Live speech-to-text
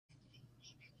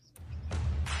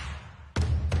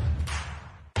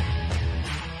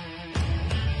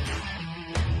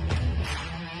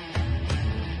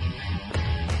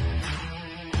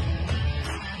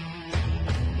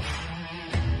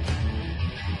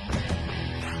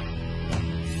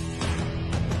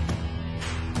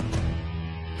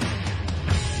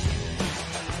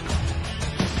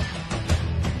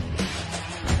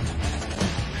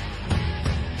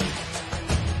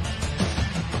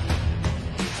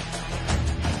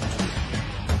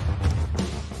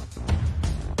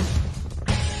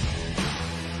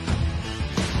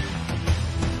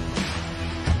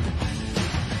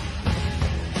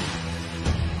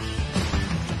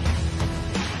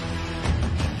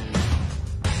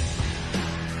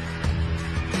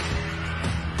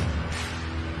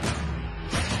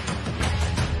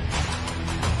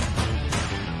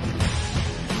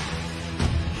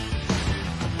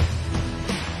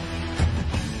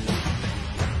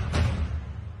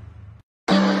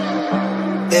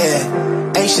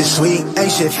Yeah, ain't shit sweet, ain't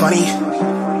shit funny.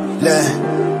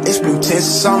 Look, it's blue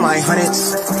tints on my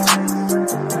hundreds.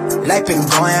 Life been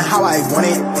going how I want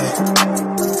it.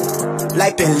 Yeah.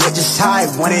 Life been lit just how I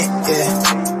want it.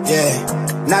 Yeah,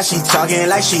 yeah. Now she talking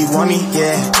like she want me.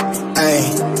 Yeah,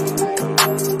 ayy.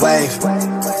 Wave.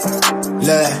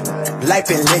 Look, life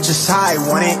been lit just how I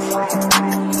want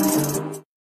it.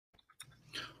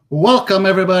 Welcome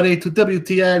everybody to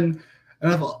WTN.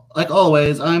 And like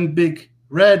always, I'm Big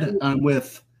Red. I'm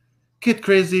with Kid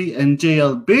Crazy and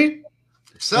JLB.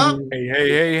 What's up?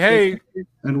 Hey.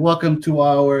 And welcome to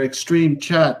our extreme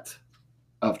chat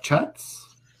of chats.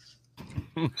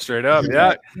 Straight up,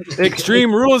 yeah.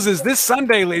 Extreme Rules is this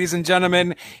Sunday, ladies and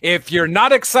gentlemen. If you're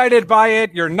not excited by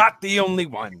it, you're not the only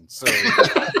one. So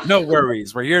no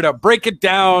worries. We're here to break it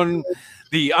down,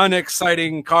 the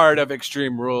unexciting card of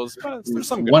Extreme Rules. There's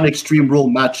some one Extreme Rule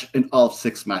match in all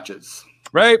 6 matches.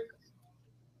 Right?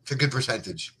 It's a good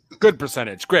percentage. Good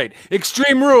percentage. Great.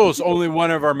 Extreme Rules, only one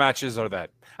of our matches are that.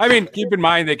 I mean, keep in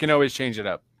mind, they can always change it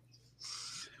up.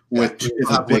 Which is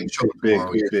a big.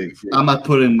 I'm not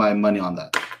putting my money on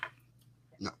that.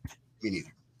 No, me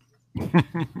neither.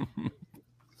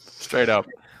 Straight up.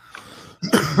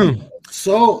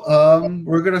 So,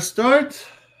 we're going to start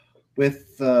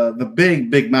with the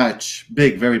big match.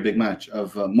 Very big match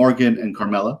of Morgan and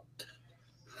Carmella.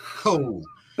 Oh,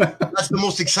 that's the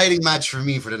most exciting match for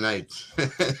me for tonight.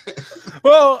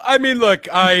 Well, I mean, look,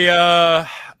 I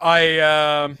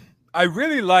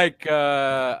really like.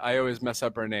 I always mess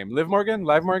up her name. Liv Morgan.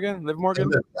 I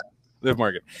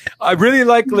really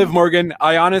like Liv Morgan.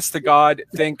 I, honest to God,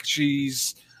 think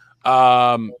she's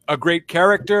a great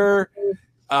character.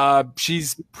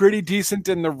 She's pretty decent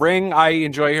in the ring. I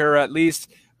enjoy her at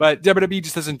least, but WWE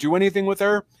just doesn't do anything with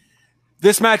her.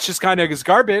 This match just kind of is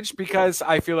garbage because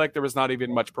I feel like there was not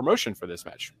even much promotion for this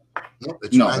match.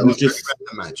 No, it was just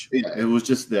the match. Yeah, it was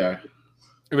just there.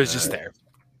 It was just there.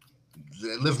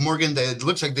 Liv Morgan, it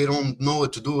looks like they don't know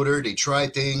what to do with her. They try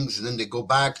things and then they go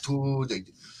back to.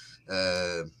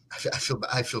 I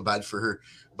feel bad for her,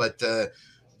 but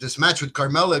this match with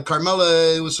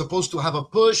Carmella was supposed to have a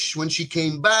push when she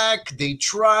came back. They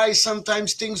try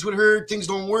sometimes things with her, things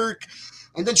don't work,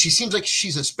 and then she seems like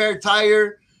she's a spare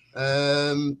tire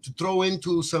to throw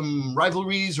into some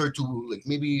rivalries or to like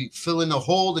maybe fill in a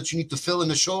hole that you need to fill in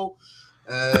the show.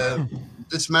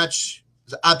 This match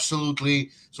is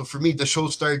absolutely so for me. The show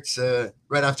starts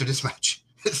right after this match.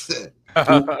 It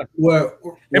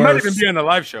might even be on the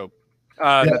live show.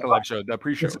 Not the live show, the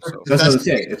pre-show. So. That's what I'm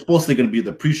saying. It's supposedly going to be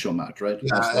the pre-show match, right?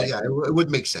 Yeah, it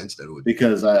would make sense that it would.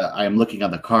 Because I am looking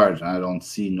at the card and I don't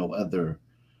see no other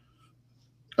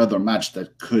match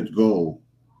that could go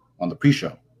on the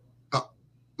pre-show.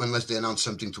 Unless they announce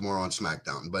something tomorrow on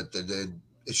SmackDown, but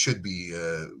it should be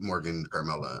Morgan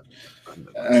Carmella.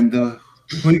 And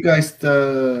who you guys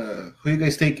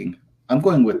taking? I'm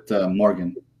going with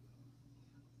Morgan.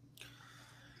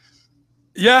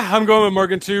 Yeah, I'm going with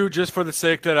Morgan too, just for the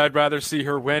sake that I'd rather see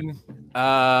her win.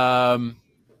 Yeah,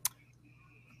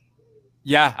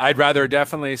 I'd rather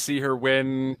definitely see her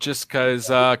win just because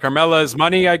Carmella's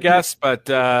money, I guess. But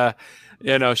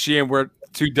she ain't worth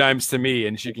 2 dimes to me,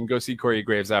 and she can go see Corey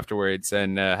Graves afterwards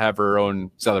and have her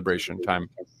own celebration time.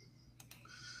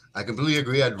 I completely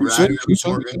agree. I'd rather Liv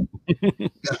Morgan.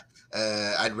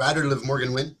 I'd rather Liv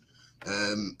Morgan win.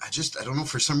 I don't know.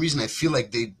 For some reason, I feel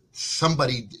like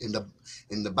somebody in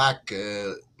the back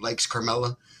likes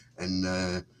Carmella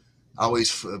and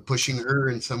always pushing her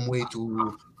in some way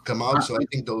to come out. So I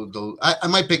think I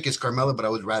might pick is Carmella, but I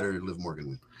would rather Liv Morgan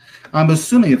win. I'm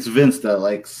assuming it's Vince that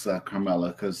likes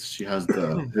Carmella because she has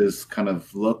his kind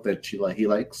of look that he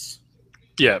likes.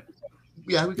 Yeah,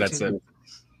 that's it.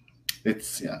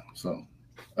 It's So,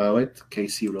 wait,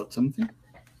 Casey wrote something.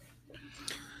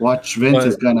 Watch, Vince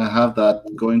is gonna have that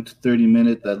going to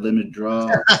 30-minute that limit draw.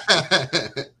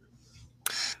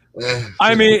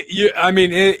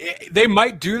 They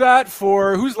might do that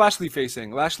for who's Lashley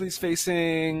facing? Lashley's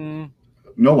facing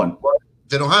no one.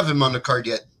 They don't have him on the card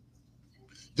yet.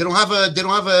 They don't have a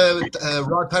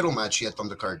Raw title match yet on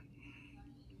the card.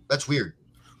 That's weird.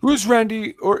 Who's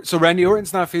Randy? So Randy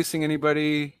Orton's not facing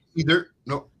anybody either.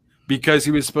 No, because he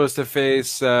was supposed to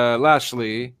face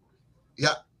Lashley.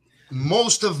 Yeah,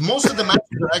 most of the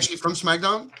matches are actually from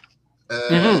SmackDown,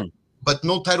 but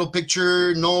no title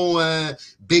picture, no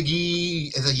Big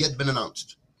E has yet been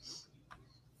announced.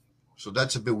 So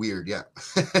that's a bit weird. Yeah.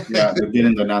 Yeah, they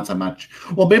didn't announce a match.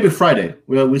 Well, maybe Friday.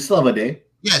 We still have a day.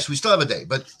 Yes, we still have a day,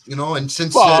 but and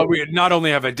since we not only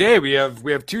have a day, we have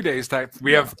 2 days.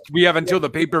 We have until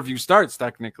the pay-per-view starts.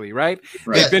 Technically, right?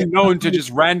 They've been known to just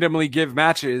randomly give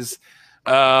matches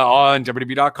on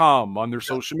WWE.com, on their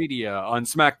social media, on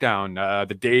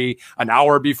SmackDown, an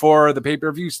hour before the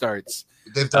pay-per-view starts.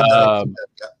 They've done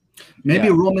that. Maybe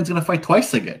Roman's going to fight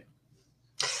twice again.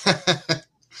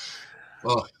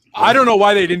 Well, I don't know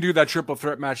why they didn't do that triple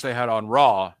threat match they had on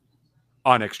Raw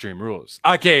on Extreme Rules.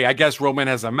 Okay, I guess Roman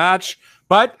has a match,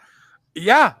 but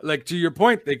yeah, like to your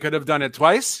point, they could have done it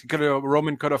twice.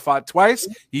 Roman could have fought twice.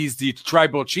 He's the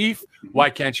tribal chief. Why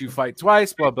can't you fight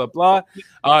twice? Blah blah blah.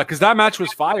 Because that match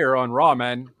was fire on Raw,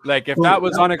 man. Like if that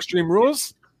was on Extreme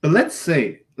Rules. But let's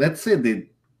say they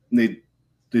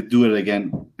do it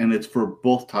again, and it's for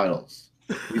both titles.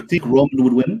 You think Roman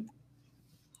would win?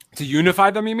 To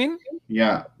unify them, you mean?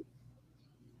 Yeah.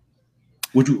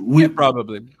 We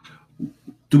probably.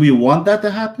 Do we want that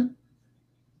to happen?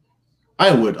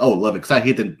 I would. Oh, love it, because I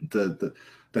hate the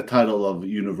title of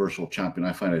Universal Champion.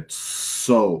 I find it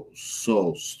so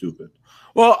stupid.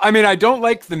 Well, I mean, I don't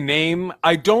like the name.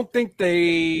 I don't think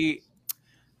they're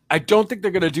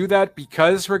going to do that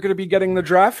because we're going to be getting the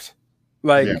draft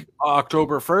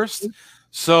October 1st.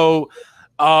 So,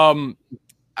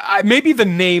 maybe the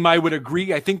name I would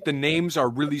agree. I think the names are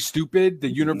really stupid. The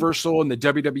Universal and the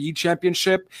WWE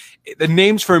Championship. The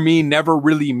names for me never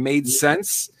really made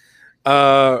sense.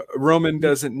 Roman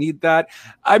doesn't need that.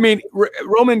 I mean,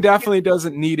 Roman definitely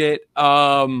doesn't need it.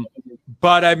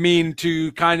 But I mean,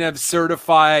 to kind of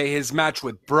certify his match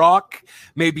with Brock,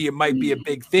 maybe it might be a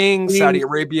big thing. Saudi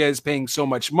Arabia is paying so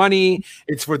much money.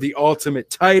 It's for the ultimate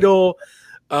title.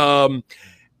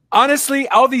 Honestly,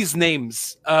 all these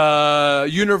names,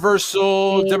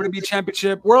 Universal, WWE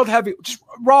Championship,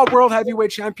 Raw World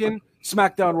Heavyweight Champion,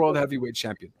 SmackDown World Heavyweight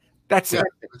Champion. That's it.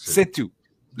 C'est tout.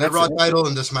 The Raw title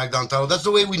and the SmackDown title. That's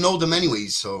the way we know them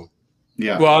anyways. So,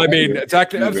 yeah. Well, I mean,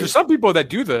 for some people that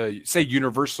do say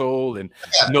Universal and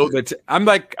know that, I'm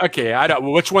like, okay,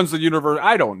 which one's the Universal?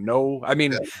 I don't know. I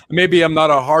mean, maybe I'm not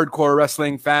a hardcore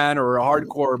wrestling fan or a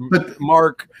hardcore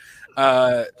mark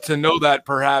to know that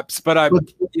perhaps, but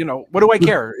what do I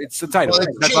care? It's the title. Well,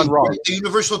 that's on Raw. The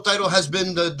Universal title has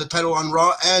been the title on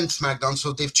Raw and SmackDown,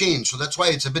 so they've changed. So that's why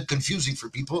it's a bit confusing for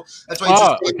people. That's why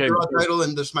it's the Raw title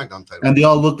and the SmackDown title. And they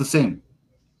all look the same.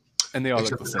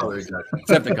 Except the colors.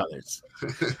 Except the colors.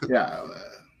 Yeah.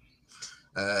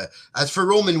 As for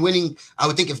Roman winning, I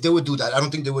would think if they would do that, I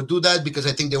don't think they would do that because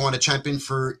I think they want a champion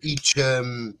for each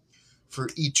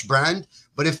brand.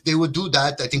 But if they would do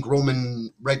that, I think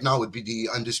Roman right now would be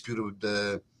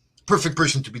the perfect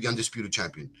person to be the undisputed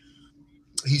champion.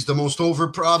 He's the most over,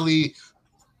 probably.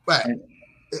 Well,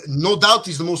 no doubt,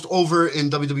 he's the most over in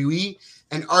WWE,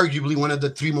 and arguably one of the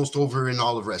 3 most over in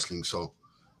all of wrestling. So,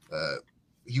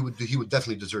 he would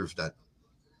definitely deserve that.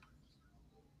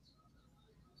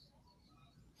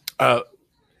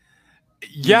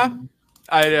 Yeah,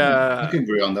 I can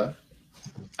agree on that.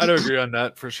 I don't agree on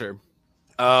that for sure.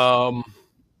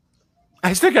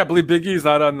 I still can't believe Big E's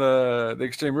not on the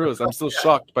Extreme Rules. I'm still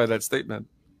shocked by that statement.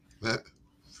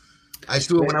 I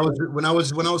still when I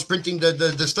was printing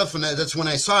the stuff, and that's when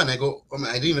I saw it, and I go,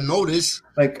 I didn't even notice.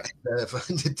 Like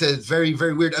it's very,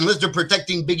 very weird. Unless they're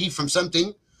protecting Big E from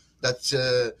something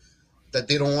that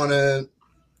they don't want to,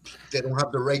 they don't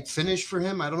have the right finish for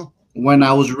him. I don't know. When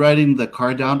I was writing the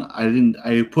card down,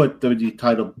 I put WWE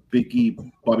title Big E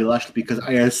Bobby Lashley because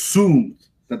I assumed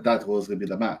that was going to be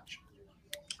the match,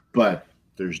 but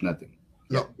there's nothing.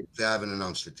 No, they haven't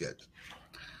announced it yet.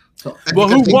 So, well,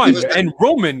 who won? And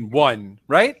Roman won,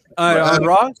 right? On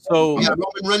Raw. So yeah,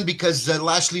 Roman won because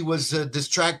Lashley was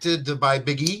distracted by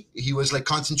Big E. He was like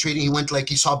concentrating. He went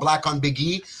he saw black on Big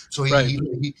E, so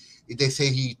they say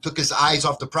he took his eyes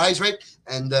off the prize, right?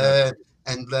 And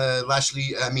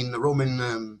Lashley,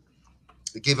 Roman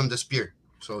gave him the spear.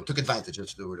 So took advantage.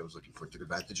 That's the word I was looking for. Took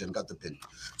advantage and got the pin.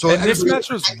 So this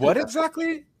match was what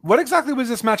exactly? What exactly was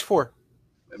this match for?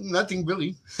 Nothing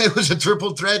really. It was a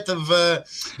triple threat of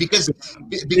because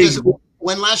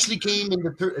when Lashley came in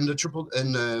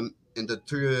the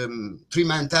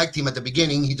 3-man tag team at the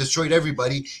beginning, he destroyed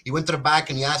everybody. He went to the back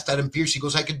and he asked Adam Pearce. He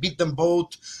goes, "I could beat them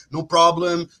both, no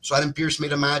problem." So Adam Pearce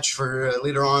made a match for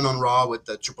later on Raw with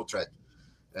the triple threat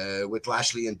with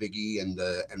Lashley and Big E and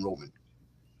Roman.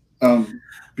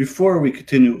 Before we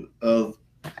continue,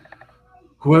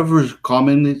 whoever's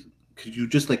commenting, could you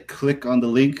just click on the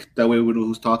link? That way we know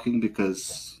who's talking,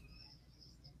 because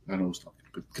I know who's talking.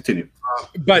 But continue.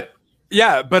 But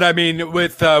I mean,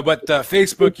 with what the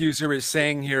Facebook user is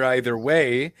saying here, either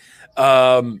way,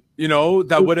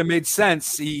 that would have made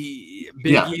sense. Big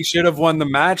E should have won the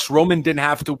match. Roman didn't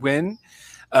have to win.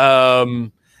 He's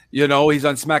on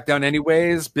SmackDown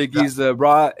anyways. Big E's the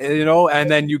Raw, and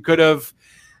then you could have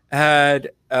had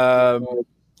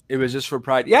It was just for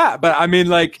pride. Yeah, but I mean,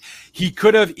 like, he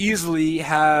could have easily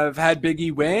have had Big E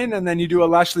win, and then you do a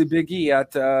Lashley Big E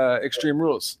at Extreme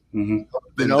Rules. Mm-hmm.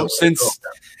 You know,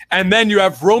 and then you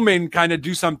have Roman kind of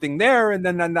do something there, and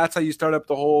then that's how you start up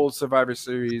the whole Survivor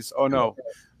Series. Oh no,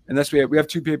 unless we have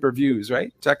 2 pay-per-views,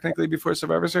 right? Technically before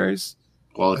Survivor Series.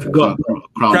 Well, if you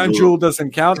Crown Jewel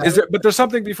doesn't count, is it? But there's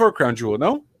something before Crown Jewel,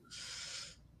 no?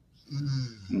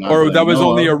 Or that was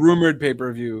only a rumored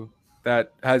pay-per-view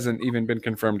that hasn't even been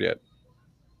confirmed yet.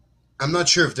 I'm not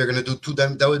sure if they're going to do 2.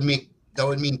 That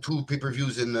would mean 2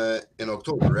 pay-per-views in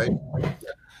October, right?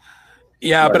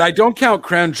 Yeah, but I don't count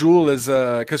Crown Jewel as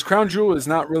because Crown Jewel is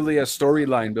not really a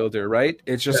storyline builder, right?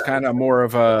 It's just kind of more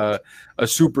of a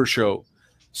super show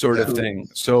sort of thing.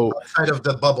 So outside of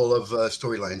the bubble of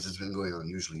storylines that's been going on,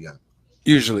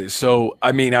 usually. So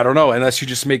I mean, I don't know, unless you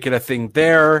just make it a thing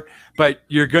there, but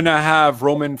you're gonna have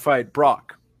Roman fight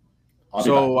Brock.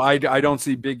 So I don't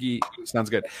see Big E. Sounds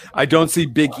good. I don't see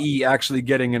Big E actually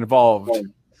getting involved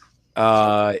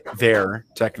there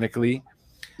technically.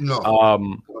 No, I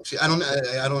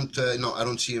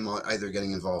don't see him either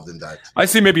getting involved in that. I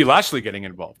see maybe Lashley getting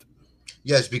involved.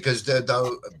 Yes, because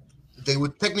they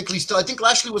would technically still. I think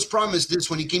Lashley was promised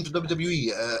this when he came to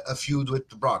WWE, a feud with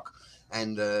Brock,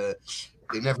 and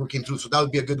they never came through. So that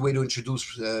would be a good way to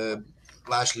introduce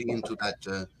Lashley into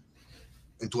that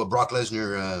into a Brock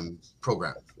Lesnar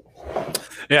program.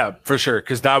 Yeah, for sure,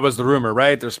 because that was the rumor,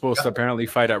 right? They're supposed to apparently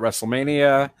fight at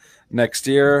WrestleMania next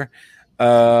year.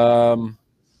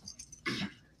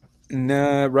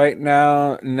 No, right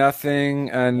now nothing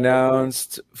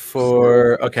announced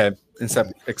for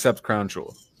except Crown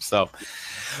Jewel. So,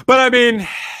 but I mean,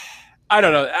 I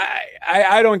don't know.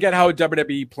 I don't get how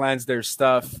WWE plans their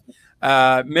stuff.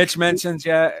 Mitch mentions,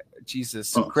 Crown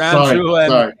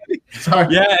Jewel.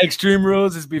 Sorry. Yeah, Extreme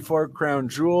Rules is before Crown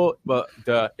Jewel. But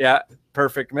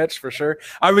perfect, Mitch, for sure.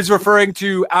 I was referring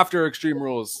to after Extreme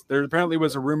Rules. There apparently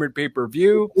was a rumored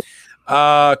pay-per-view.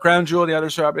 Crown Jewel, the other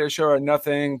show are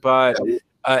nothing but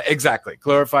exactly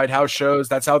glorified house shows.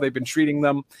 That's how they've been treating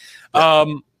them.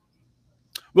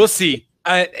 We'll see.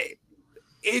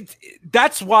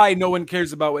 That's why no one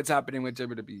cares about what's happening with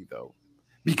WWE, though,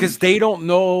 because they don't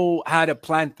know how to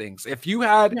plan things. If you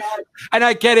had, and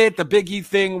I get it, the Big E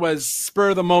thing was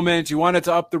spur of the moment. You wanted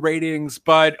to up the ratings,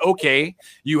 but okay,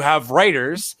 you have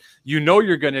writers. You know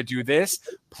you're going to do this.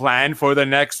 Plan for the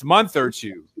next month or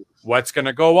two. What's going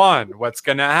to go on? What's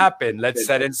going to happen? Let's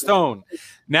set in stone.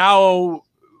 Now,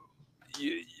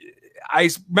 I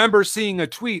remember seeing a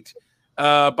tweet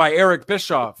by Eric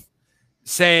Bischoff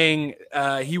saying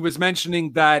he was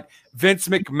mentioning that Vince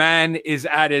McMahon is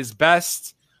at his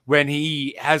best when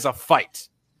he has a fight.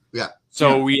 Yeah.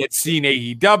 So we had seen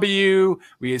AEW.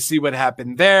 We had seen what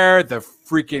happened there. The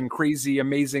freaking crazy,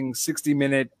 amazing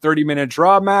 60-minute, 30-minute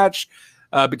draw match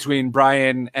between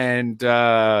Bryan and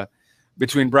Omega.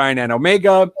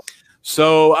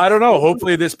 So I don't know.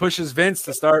 Hopefully this pushes Vince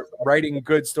to start writing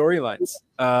good storylines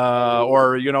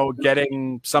or,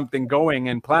 getting something going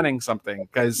and planning something.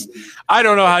 Because I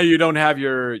don't know how you don't have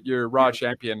your Raw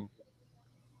champion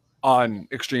on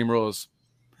Extreme Rules.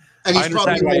 And he's I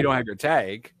understand why you don't have your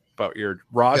tag, but your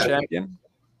Raw champion.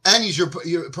 And he's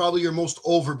probably your most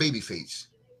over babyface.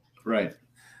 Right.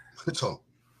 So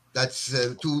that's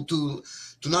to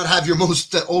not have your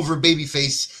most over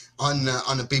babyface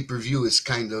on a pay-per-view is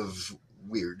kind of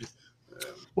weird.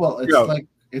 Well,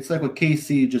 it's like what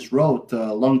KC just wrote.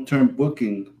 Long-term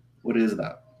booking. What is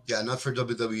that? Yeah, not for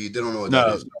WWE. They don't know what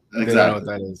that is. Exactly. They don't know what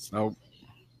that is. Nope.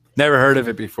 Never heard of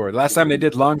it before. Last time they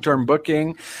did long-term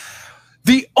booking,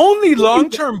 the only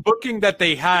long-term booking that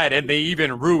they had and they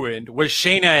even ruined was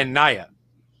Shayna and Nia.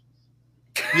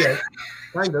 Yeah,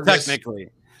 kind of. Technically.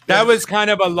 That was kind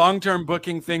of a long-term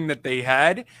booking thing that they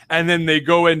had, and then they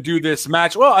go and do this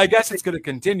match. Well, I guess it's going to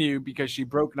continue because she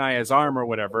broke Nia's arm or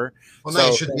whatever. Well,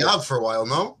 Nia should be out for a while,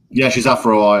 no? Yeah, she's out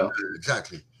for a while.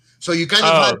 Exactly. So you kind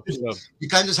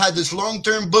of had this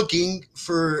long-term booking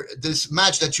for this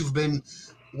match that you've been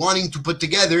wanting to put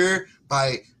together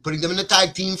by putting them in a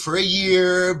tag team for a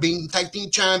year, being tag team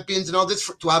champions and all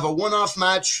this to have a one-off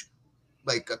match.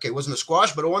 Like, okay, it wasn't a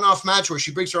squash, but a one-off match where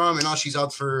she breaks her arm and now she's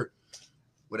out for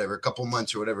whatever, a couple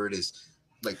months or whatever it is.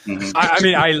 Like, I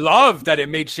mean, I love that it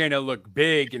made Shayna look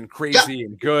big and crazy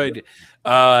and good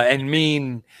and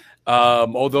mean.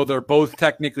 Although they're both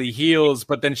technically heels,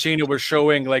 but then Shayna was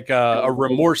showing like a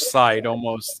remorse side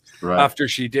almost after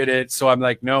she did it. So I'm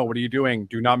like, no, what are you doing?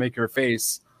 Do not make her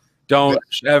face. Don't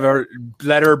ever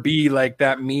let her be like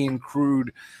that mean,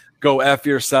 crude, go F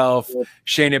yourself,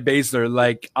 Shayna Baszler.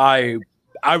 Like I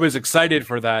was excited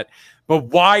for that, but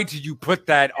why did you put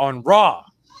that on Raw?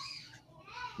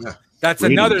 Yeah. That's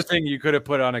Ratings. another thing you could have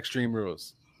put on Extreme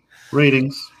Rules.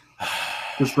 Ratings.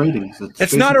 Just ratings.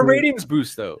 It's not a basically- ratings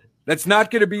boost, though. That's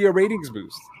not going to be a ratings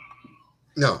boost.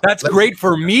 No, That's great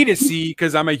for me to see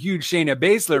because I'm a huge Shayna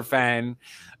Baszler fan.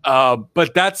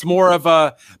 But that's more of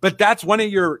a. But that's one of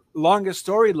your longest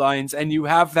storylines, and you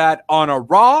have that on a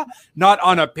Raw, not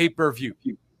on a pay-per-view.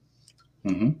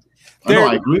 Mm-hmm. No,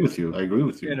 I agree with you.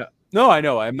 You know, no, I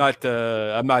know. I'm not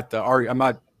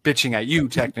bitching at you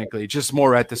technically, just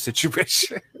more at the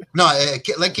situation. No,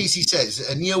 like Casey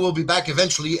says, Nia will be back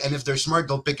eventually, and if they're smart,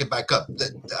 they'll pick it back up.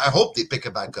 I hope they pick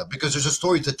it back up because there's a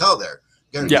story to tell there.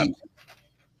 Guaranteed.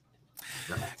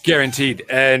 Yeah. Guaranteed.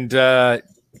 And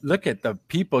look at the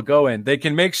people going. They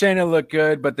can make Shayna look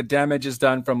good, but the damage is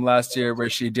done from last year where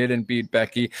she didn't beat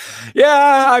Becky.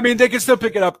 Yeah, I mean, they can still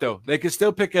pick it up, though. They can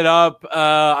still pick it up.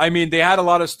 I mean, they had a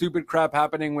lot of stupid crap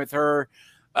happening with her.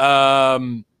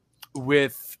 They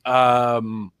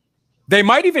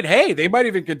might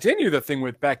even continue the thing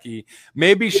with Becky.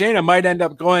 Maybe Shayna might end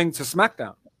up going to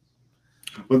SmackDown.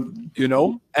 You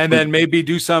know, and then maybe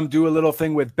do a little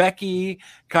thing with Becky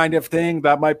kind of thing.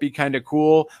 That might be kind of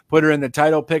cool. Put her in the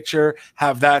title picture,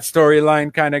 have that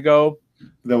storyline kind of go.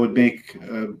 That would make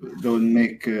Shayna,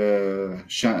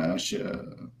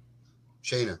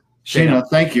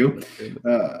 thank you,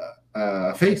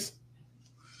 face.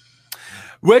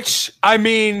 Which, I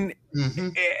mean, Mm-hmm.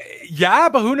 yeah,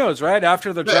 but who knows, right?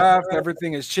 After the draft,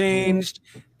 everything has changed.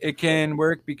 It can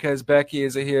work because Becky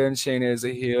is a heel and Shayna is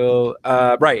a heel.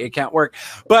 Right, it can't work.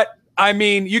 But, I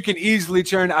mean, you can easily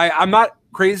turn. I'm not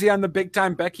crazy on the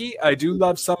big-time Becky. I do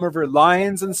love some of her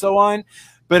lines and so on.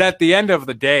 But at the end of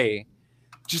the day,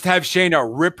 just have Shayna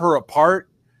rip her apart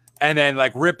and then,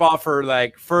 like, rip off her,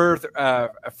 like, fur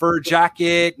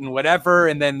jacket and whatever,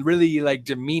 and then really, like,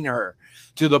 demean her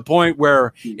to the point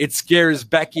where it scares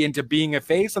Becky into being a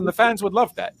face, and the fans would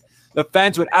love that. The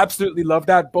fans would absolutely love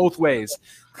that both ways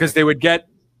because they would get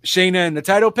Shayna in the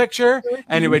title picture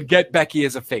and it would get Becky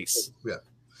as a face. Yeah.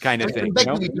 Kind of thing. Becky,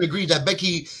 You know? we can agree that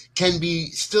Becky can be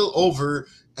still over,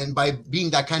 and by being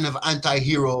that kind of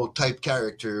anti-hero type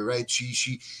character, right?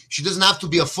 She doesn't have to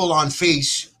be a full-on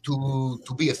face to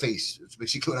be a face. That's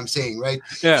basically what I'm saying, right?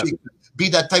 Yeah. She be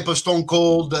that type of Stone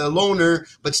Cold loner,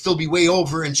 but still be way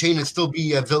over, and Shayna still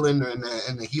be a villain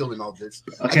and a heel in all this.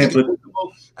 Okay, and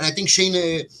I think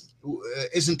Shayna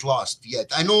isn't lost yet.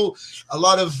 I know a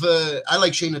lot of. I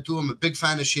like Shayna too. I'm a big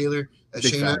fan of Shayna.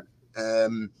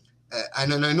 And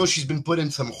I know she's been put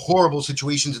in some horrible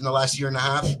situations in the last year and a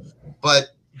half,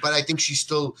 but I think she's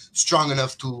still strong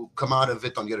enough to come out of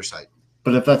it on the other side.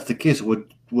 But if that's the case,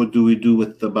 what do we do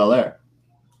with the Belair?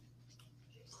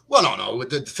 Well, no.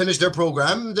 To finish their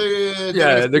program,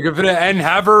 they're gonna and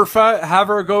have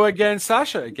her go against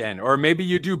Sasha again, or maybe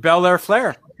you do Belair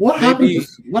Flair. What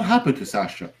happened to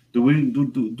Sasha? Do we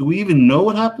even know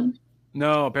what happened?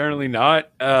 No, apparently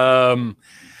not.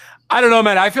 I don't know,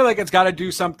 man. I feel like it's got to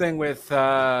do something with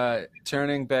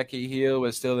turning Becky heel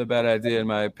was still a bad idea, in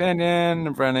my opinion.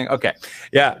 Okay.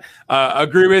 Yeah.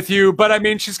 Agree with you. But I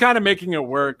mean, she's kind of making it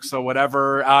work. So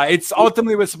whatever. It's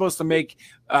ultimately was supposed to make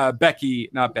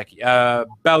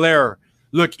Belair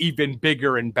look even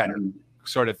bigger and better,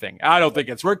 sort of thing. I don't think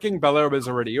it's working. Belair was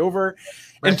already over.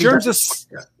 In terms of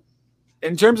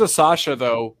Sasha,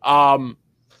 though, I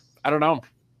don't know.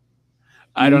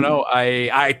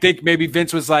 I think maybe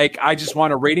Vince was like, I just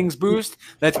want a ratings boost.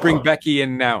 Let's bring Becky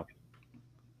in now.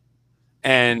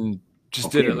 And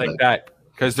just did it like that.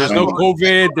 Because there's no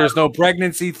COVID, there's no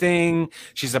pregnancy thing.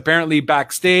 She's apparently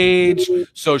backstage,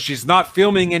 so she's not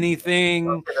filming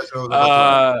anything.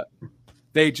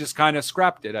 They just kind of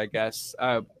scrapped it, I guess.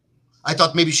 I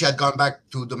thought maybe she had gone back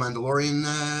to the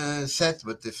Mandalorian set,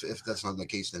 but if that's not the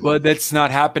case, then well, that's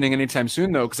not happening anytime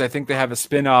soon, though, because I think they have a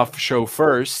spin-off show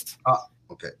first.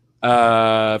 Okay.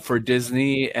 For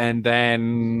Disney, and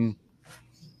then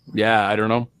I don't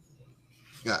know.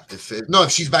 Yeah, if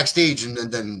she's backstage and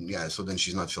then so then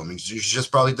she's not filming. She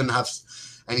just probably didn't have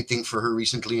anything for her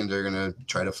recently, and they're gonna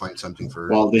try to find something for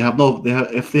her. Well,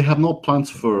 if they have no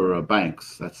plans for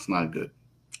Banks, that's not good.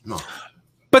 No,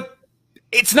 but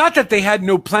it's not that they had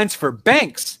no plans for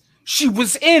Banks. She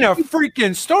was in a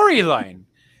freaking storyline,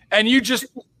 and you just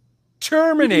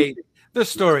terminate the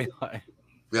storyline.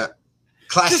 Yeah.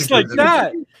 Classic, just like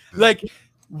that. Like,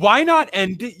 why not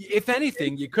end it? If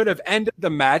anything, you could have ended the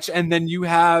match, and then you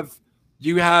have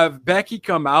Becky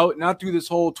come out, not do this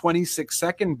whole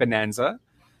 26-second bonanza.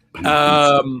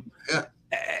 And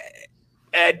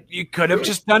you could have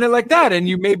just done it like that, and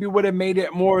you maybe would have made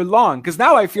it more long. Because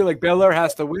now I feel like Belair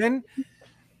has to win,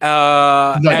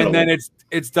 and then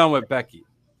it's done with Becky.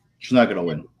 She's not gonna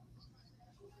win.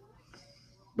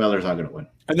 Belair's not gonna win.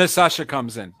 And then Sasha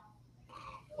comes in.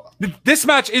 This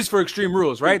match is for Extreme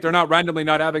Rules, right? They're not randomly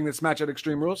not having this match at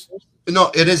Extreme Rules.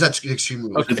 No, it is at Extreme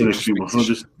Rules. It's an Extreme Rules. So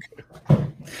just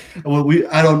well,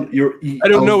 I don't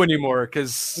know anymore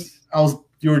because I was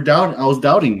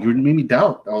doubting. You made me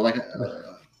doubt. I was like.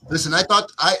 Listen, I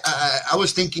thought I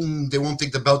was thinking they won't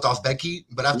take the belt off Becky,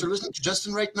 but after listening to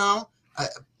Justin right now,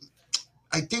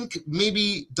 I think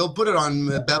maybe they'll put it on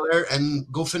Belair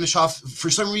and go finish off. For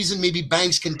some reason, maybe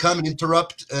Banks can come and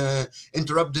interrupt this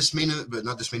not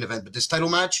this main event, but this title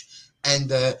match,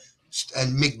 and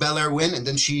make Belair win, and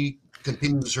then she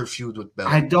continues her feud with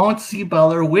Belair. I don't see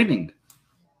Belair winning.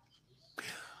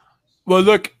 Well,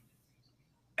 look,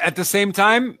 at the same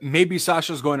time, maybe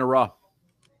Sasha's going to Raw.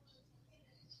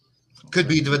 Could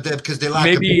be because they lack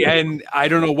maybe, and I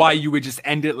don't know why you would just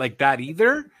end it like that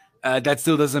either. That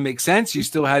still doesn't make sense. You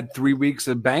still had 3 weeks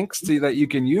of Banks that you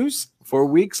can use, 4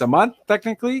 weeks, a month,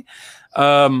 technically.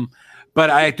 But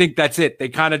I think that's it. They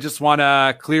kind of just want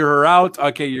to clear her out.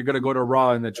 Okay, you're going to go to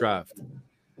Raw in the draft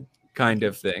kind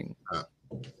of thing.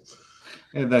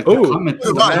 Yeah, the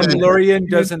Mandalorian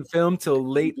doesn't film till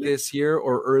late this year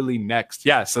or early next.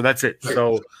 Yeah, so that's it.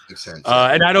 So,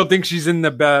 and I don't think she's in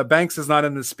the Banks is not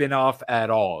in the spinoff at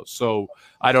all. So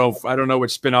I don't know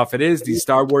which spinoff it is. These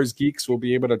Star Wars geeks will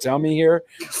be able to tell me here,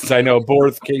 because I know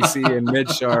both Casey and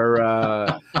Mitch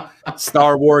are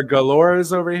Star Wars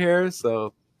galores over here.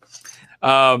 So,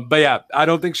 but yeah, I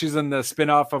don't think she's in the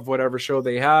spinoff of whatever show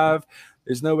they have.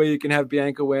 There's no way you can have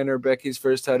Bianca win or Becky's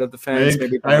first title defense.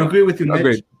 I agree with you,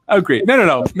 Mitch. Agreed.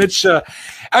 No. Mitch,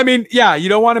 I mean, yeah, you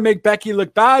don't want to make Becky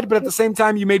look bad, but at the same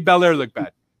time, you made Belair look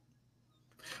bad.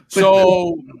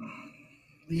 So,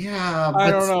 yeah, I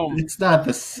don't know. It's not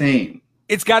the same.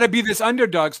 It's got to be this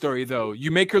underdog story, though. You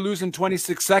make her lose in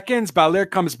 26 seconds, Belair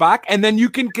comes back, and then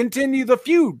you can continue the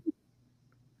feud.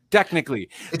 Technically,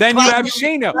 then you have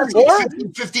Shayna.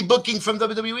 Or 50 booking from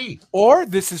WWE. Or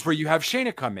this is where you have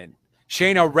Shayna come in.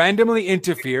 Shayna randomly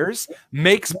interferes,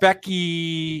 makes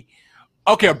Becky...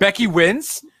 Okay, or Becky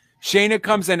wins. Shayna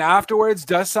comes in afterwards,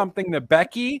 does something to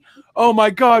Becky. Oh, my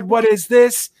God, what is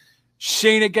this?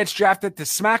 Shayna gets drafted to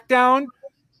SmackDown.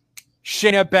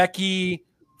 Shayna, Becky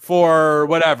for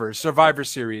whatever, Survivor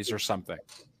Series or something.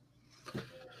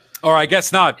 Or I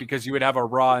guess not, because you would have a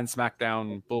Raw and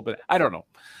SmackDown. I don't know.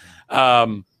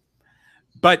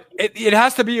 But it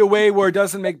has to be a way where it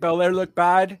doesn't make Belair look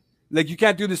bad. Like, you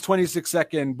can't do this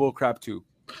 26-second bullcrap too.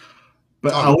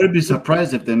 But I wouldn't be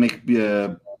surprised if they make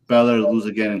Belair lose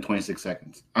again in 26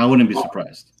 seconds. I wouldn't be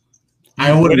surprised.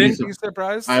 I wouldn't be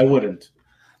surprised. I wouldn't.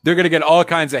 They're going to get all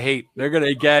kinds of hate. They're going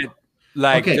to get,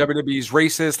 like, WWE's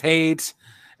racist hate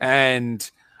and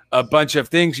a bunch of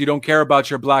things. You don't care about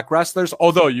your black wrestlers,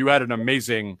 although you had an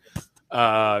amazing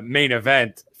main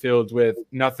event filled with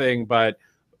nothing but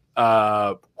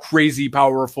crazy,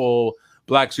 powerful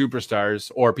black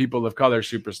superstars or people of color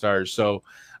superstars. So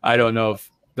I don't know if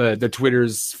the Twitter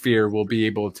sphere will be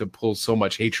able to pull so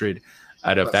much hatred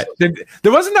out of that.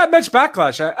 There wasn't that much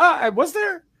backlash. Was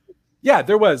there? Yeah,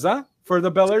 there was, huh? For the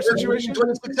Belair situation?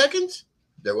 26 seconds?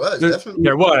 There was, definitely.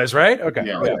 There was, right? Okay.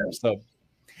 Yeah. So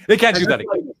they can't do that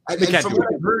again. They can't do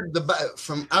that. Heard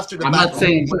from after the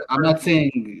I'm not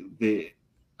saying they.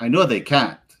 I know they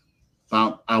can't,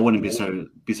 but I wouldn't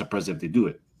be surprised if they do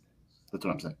it. That's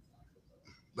what I'm saying.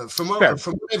 But from what I've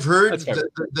heard,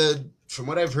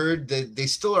 they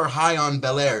still are high on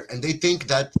Belair, and they think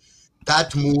that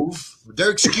move,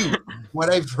 their excuse,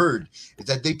 what I've heard, is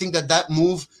that they think that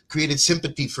move created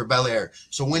sympathy for Belair.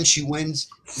 So when she wins,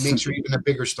 it makes her even a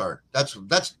bigger star. That's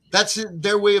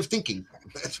their way of thinking.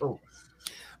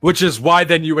 Which is why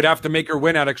then you would have to make her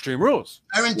win at Extreme Rules.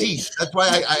 Guaranteed. That's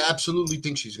why I absolutely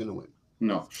think she's going to win.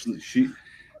 No.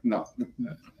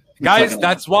 Guys,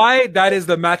 that's why that is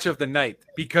the match of the night,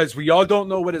 because we all don't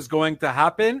know what is going to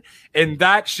happen, and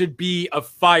that should be a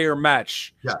fire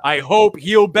match. Yeah. I hope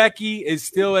heel Becky is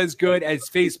still as good as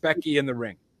face Becky in the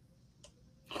ring.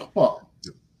 Well,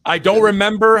 I don't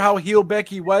remember how heel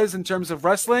Becky was in terms of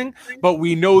wrestling, but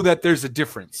we know that there's a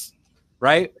difference,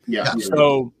 right? Yeah.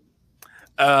 So,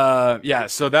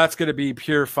 so that's going to be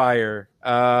pure fire.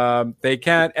 They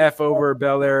can't F over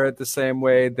Belair the same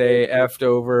way they F'd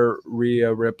over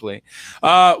Rhea Ripley.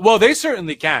 Well, they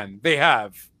certainly can. They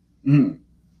have. They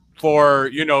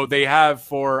have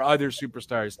for other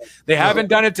superstars. They haven't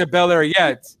done it to Belair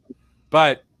yet,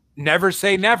 but never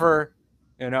say never,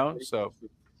 so.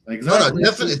 Exactly. No,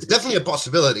 it's definitely a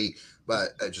possibility, but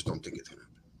I just don't think it's going to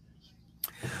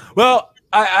happen. Well,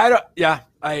 I don't,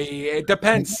 it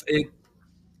depends.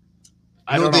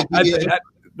 I don't know.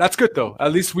 That's good though.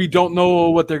 At least we don't know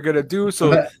what they're gonna do.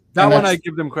 So That And one I that's-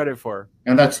 give them credit for.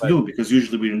 And that's new because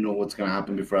usually we don't know what's going to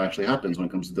happen before it actually happens when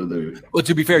it comes to WWE. Well,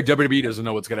 to be fair, WWE doesn't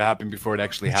know what's going to happen before it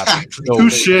actually happens.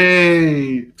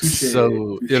 Exactly. Touche.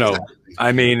 So, you know,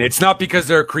 I mean, it's not because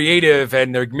they're creative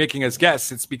and they're making us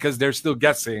guess. It's because they're still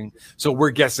guessing. So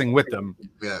we're guessing with them.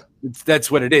 Yeah. That's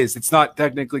what it is. It's not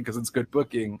technically because it's good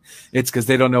booking. It's because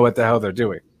they don't know what the hell they're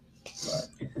doing.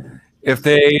 If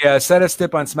they set a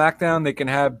stip on SmackDown, they can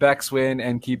have Bex win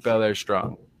and keep Belair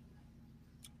strong.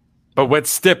 But what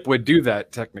stip would do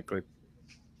that technically?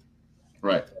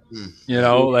 Right. You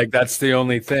know, like that's the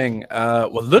only thing.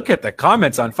 Well, look at the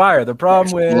comments on fire. The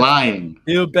problem with Lying.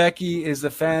 Neil Becky is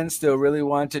the fans still really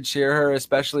want to cheer her,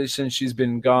 especially since she's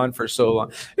been gone for so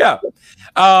long. Yeah.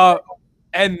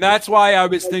 And that's why I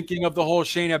was thinking of the whole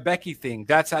Shayna Becky thing.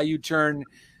 That's how you turn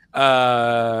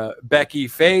Becky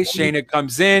face. Shayna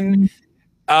comes in.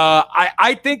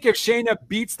 I think if Shayna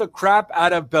beats the crap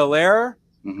out of Belair,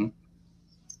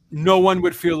 no one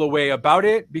would feel a way about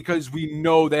it because we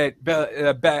know that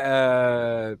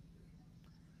Shayna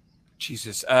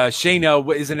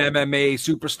is an MMA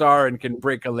superstar and can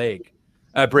break a leg,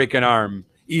 break an arm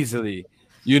easily.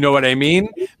 You know what I mean?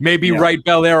 Maybe write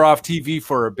Belair off TV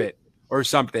for a bit or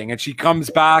something, and she comes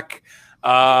back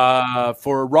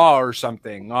for Raw or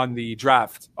something on the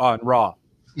draft on Raw,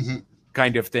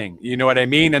 kind of thing. You know what I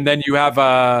mean? And then you have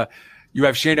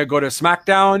Shayna go to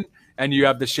SmackDown. And you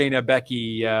have the Shayna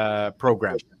Becky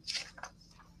program.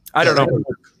 I don't know.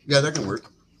 Yeah, that can work.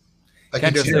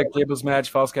 Candlestick, cables match,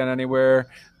 false count anywhere.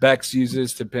 Bex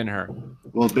uses to pin her.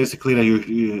 Well, basically,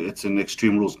 it's an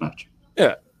Extreme Rules match.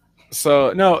 Yeah.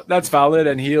 So, no, that's valid.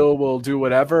 And heel will do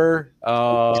whatever.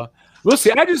 We'll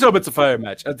see. I just hope it's a fire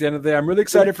match. At the end of the day, I'm really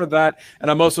excited for that. And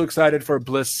I'm also excited for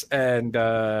Bliss and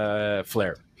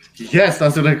Flair. Yes,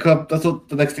 that's what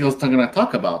the next thing I was going to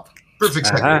talk about. Perfect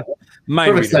segue.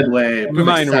 Perfect segue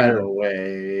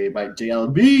by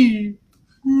JLB.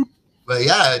 But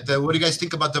yeah, what do you guys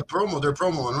think about their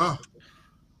promo on Raw?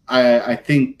 I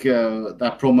think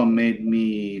that promo made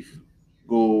me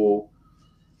go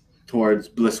towards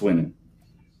Bliss winning.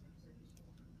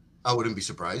 I wouldn't be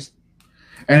surprised.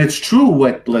 And it's true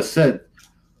what Bliss said.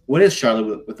 What is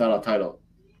Charlotte without a title?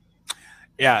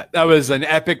 Yeah, that was an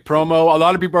epic promo. A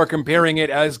lot of people are comparing it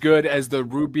as good as the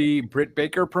Ruby Britt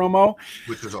Baker promo,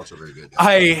 which was also very good.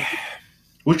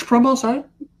 Which promo? Sorry,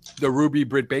 the Ruby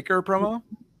Britt Baker promo.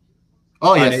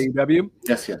 Oh yes, AEW.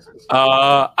 Yes.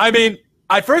 I mean,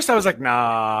 at first I was like,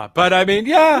 nah, but I mean,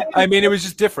 yeah, I mean, it was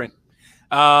just different.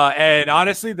 And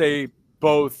honestly, they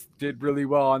both did really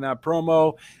well on that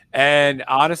promo. And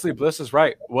honestly, Bliss is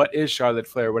right. What is Charlotte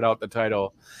Flair without the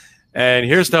title? And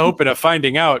here's the hoping of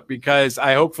finding out, because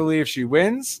hopefully if she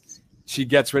wins, she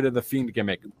gets rid of the Fiend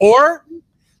gimmick. Or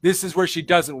this is where she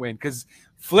doesn't win, because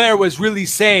Flair was really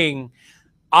saying,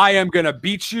 I am going to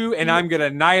beat you and I'm going to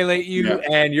annihilate you,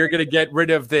 and you're going to get rid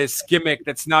of this gimmick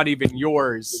that's not even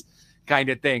yours kind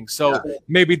of thing. So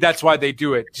maybe that's why they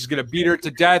do it. She's going to beat her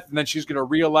to death, and then she's going to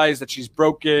realize that she's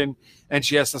broken and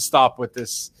she has to stop with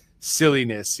this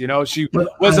silliness. You know, she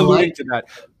was alluding to that.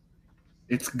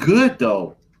 It's good,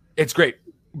 though. It's great.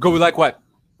 Go like what?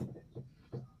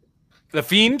 The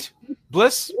Fiend?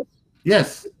 Bliss?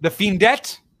 Yes. The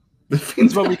Fiendette?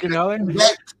 That's what we can call her?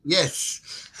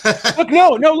 Yes.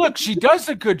 Look, she does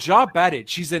a good job at it.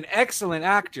 She's an excellent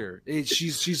actor.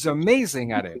 She's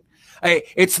amazing at it.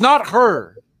 It's not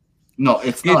her. No,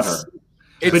 it's not her.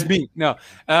 It's me. No.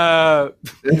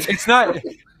 It's not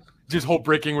just whole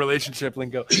breaking relationship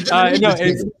lingo.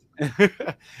 No,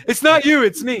 it's not you,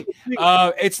 it's me.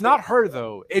 It's not her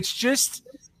though. It's just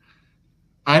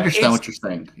I understand what you're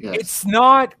saying. Yes. It's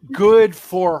not good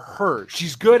for her.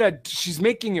 She's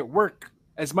making it work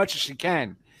as much as she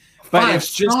can. But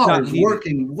it's just not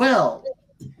working well.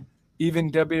 Even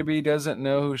WWE doesn't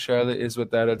know who Charlotte is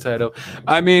without a title.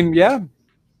 I mean, yeah.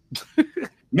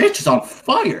 Mitch is on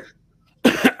fire.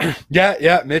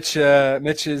 Yeah. Mitch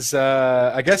is.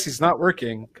 I guess he's not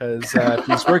working, because if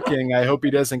he's working, I hope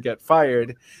he doesn't get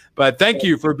fired. But thank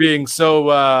you for being so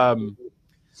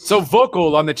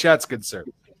vocal on the chats, good sir.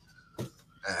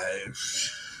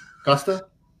 Costa?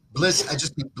 Bliss. I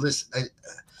just think Bliss.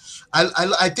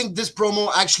 I think this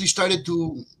promo actually started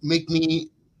to make me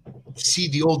see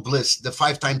the old Bliss, the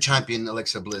 5-time champion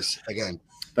Alexa Bliss again.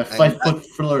 The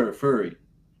 5-foot furry.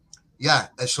 Yeah.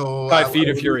 So 5 feet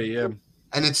of fury. Yeah.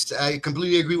 And I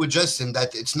completely agree with Justin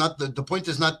that it's not the point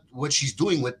is not what she's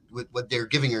doing with what they're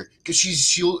giving her, because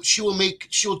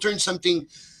she'll turn something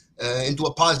into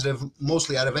a positive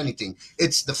mostly out of anything.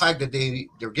 It's the fact that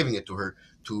they're giving it to her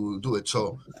to do it.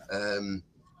 So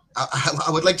I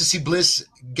would like to see Bliss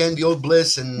again, the old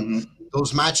Bliss, and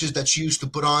those matches that she used to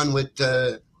put on with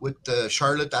with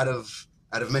Charlotte out of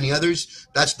many others.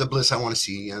 That's the Bliss I want to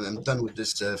see. And I'm done with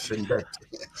this Finn Bet.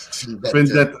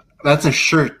 That's a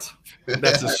shirt.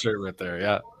 That's a shirt right there.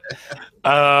 Yeah.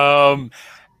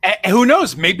 Who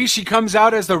knows? Maybe she comes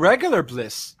out as the regular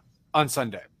Bliss on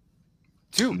Sunday,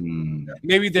 too.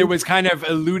 Maybe there was kind of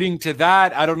alluding to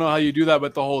that. I don't know how you do that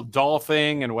with the whole doll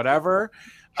thing and whatever.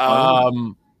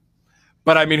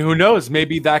 But I mean, who knows?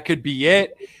 Maybe that could be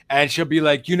it. And she'll be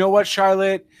like, you know what,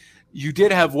 Charlotte? You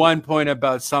did have one point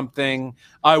about something.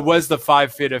 I was the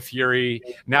 5 Fit of Fury.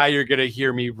 Now you're going to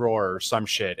hear me roar or some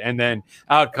shit. And then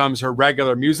out comes her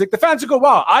regular music. The fans would go,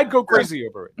 wow, I'd go crazy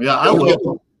over it. Yeah, I would.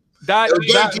 That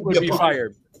would be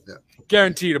fired. Yeah.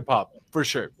 Guaranteed a pop, for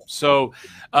sure. So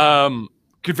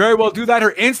could very well do that.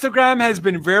 Her Instagram has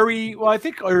been I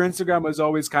think her Instagram was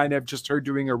always kind of just her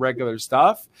doing her regular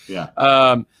stuff.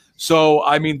 Yeah. So,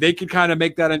 I mean, they could kind of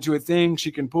make that into a thing. She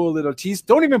can pull a little tease.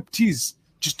 Don't even tease.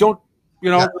 Just don't,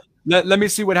 let me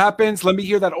see what happens. Let me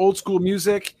hear that old school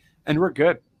music, and we're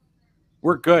good.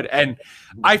 We're good. And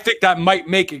I think that might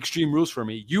make Extreme Rules for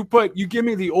me. You give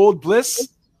me the old Bliss,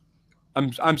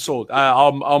 I'm sold.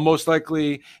 I'll most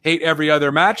likely hate every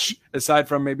other match aside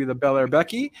from maybe the Belair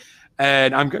Becky,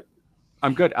 and I'm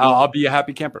good. I'll be a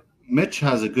happy camper. Mitch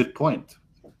has a good point.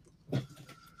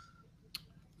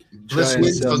 Bliss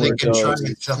wins so they can try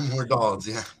and sell more dolls.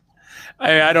 Yeah.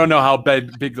 I don't know how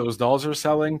big those dolls are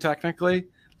selling technically.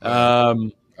 I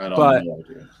don't know.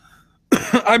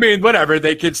 I mean, whatever.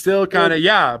 They could still kind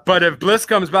of, But if Bliss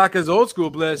comes back as old school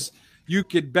Bliss, you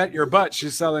could bet your butt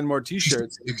she's selling more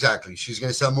T-shirts. Exactly. She's going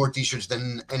to sell more T-shirts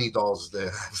than any dolls they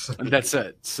have. And that's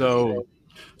it. So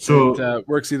it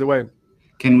works either way.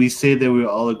 Can we say that we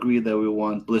all agree that we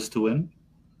want Bliss to win?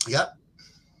 Yeah.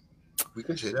 We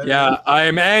can say that. Yeah,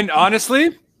 and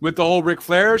honestly, with the whole Ric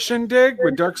Flair shindig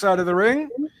with Dark Side of the Ring.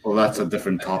 Well, that's a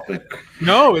different topic.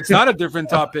 No, it's not a different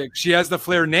topic. She has the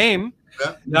Flair name.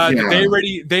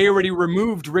 They already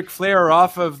removed Ric Flair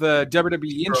off of the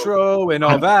WWE intro and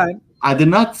all that. I did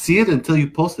not see it until you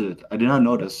posted it. I did not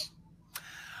notice.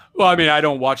 Well, I mean, I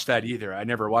don't watch that either. I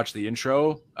never watched the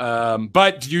intro.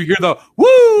 But you hear the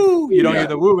woo? You don't hear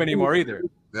the woo anymore either.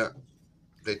 Yeah.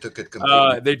 They took it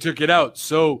completely. They took it out.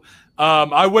 So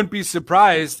I wouldn't be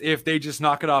surprised if they just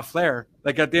knock it off Flair.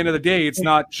 Like at the end of the day, it's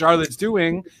not Charlotte's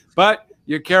doing, but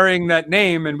you're carrying that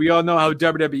name, and we all know how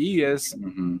WWE is.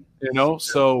 Mm-hmm.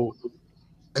 So.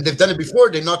 And they've done it before.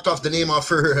 They knocked off the name off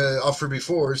her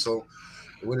before, so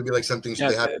it wouldn't be like something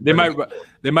they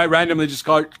might randomly just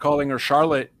calling her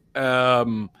Charlotte.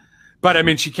 But I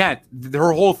mean, she can't.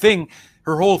 Her whole thing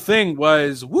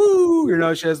was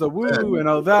woo. She has the woo and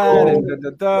all that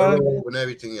and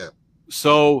everything. Yeah.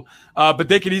 So, but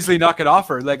they could easily knock it off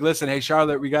her. Like, listen, hey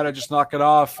Charlotte, we gotta just knock it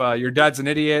off. Your dad's an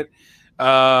idiot.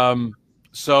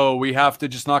 So we have to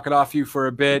just knock it off you for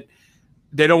a bit.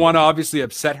 They don't want to obviously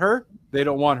upset her. They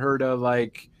don't want her to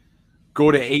like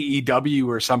go to AEW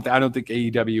or something. I don't think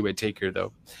AEW would take her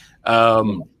though.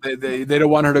 They don't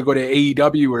want her to go to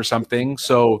AEW or something.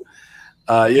 So,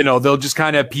 they'll just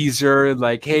kind of appease her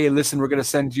like, hey, listen, we're going to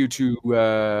send you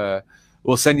to,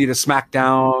 we'll send you to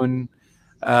SmackDown,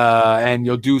 and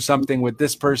you'll do something with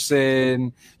this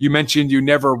person. You mentioned you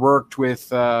never worked with,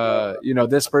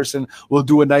 this person. We'll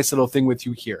do a nice little thing with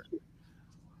you here.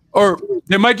 Or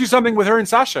they might do something with her and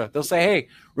Sasha. They'll say, hey,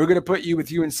 we're going to put you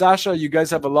with you and Sasha. You guys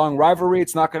have a long rivalry.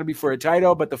 It's not going to be for a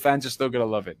title, but the fans are still going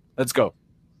to love it. Let's go.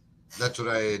 That's what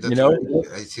I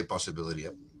see a possibility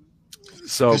of.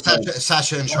 So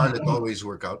Sasha and Charlotte always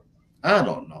work out. I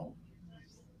don't know.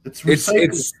 It's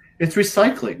recycling. It's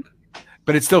recycling.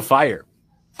 But it's still fire.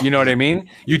 You know what I mean?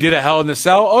 You did a Hell in a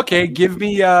Cell. Okay, give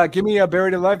me a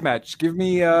Buried Alive match. Give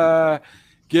me I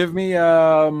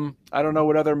don't know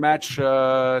what other match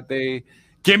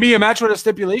give me a match with a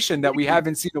stipulation that we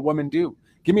haven't seen a woman do.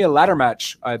 Give me a ladder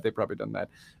match. They've probably done that.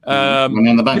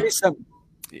 Give me some.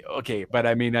 Okay, but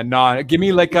I mean, give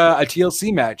me like a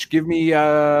TLC match. Give me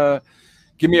a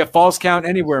Falls Count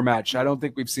Anywhere match. I don't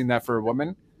think we've seen that for a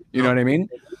woman. You know what I mean?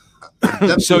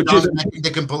 So I think they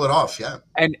can pull it off, yeah.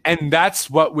 And that's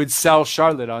what would sell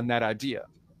Charlotte on that idea.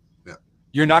 Yeah.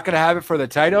 You're not going to have it for the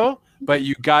title, but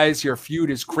you guys, your feud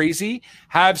is crazy.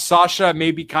 Have Sasha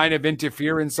maybe kind of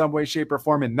interfere in some way, shape, or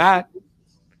form in that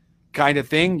kind of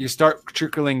thing. You start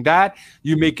trickling that.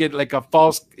 You make it like a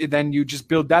false, then you just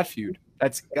build that feud.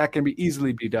 That can be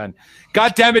easily be done.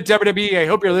 God damn it, WWE! I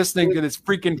hope you're listening to this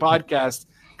freaking podcast,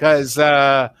 because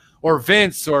or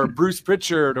Vince or Bruce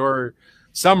Pritchard or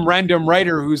some random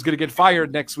writer who's going to get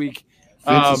fired next week.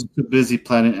 Vince is too busy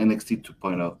planning NXT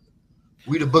 2.0.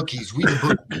 We the bookies. We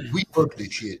book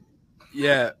this shit.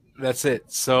 Yeah, that's it.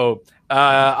 So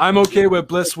I'm okay with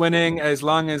Bliss winning as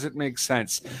long as it makes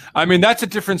sense. I mean, that's a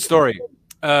different story.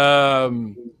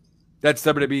 That's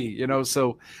WWE, you know.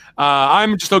 So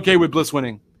I'm just okay with Bliss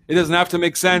winning. It doesn't have to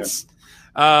make sense.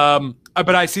 But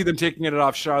I see them taking it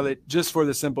off Charlotte just for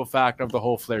the simple fact of the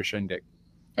whole Flair shindig.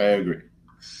 I agree.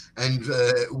 And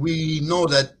we know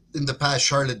that in the past,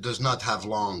 Charlotte does not have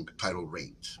long title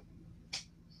reigns.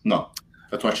 No,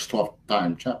 that's why she's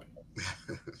 12-time champion.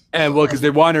 And well, because they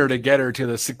want her to get her to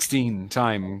the 16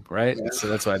 time, right? Yeah. So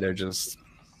that's why they're just.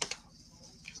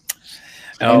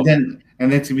 And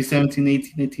then to be 17,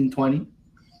 18, 18, 20.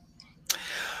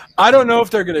 I don't know if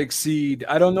they're going to exceed.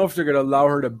 I don't know if they're going to allow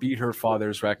her to beat her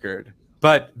father's record,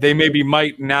 but they maybe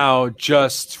might now,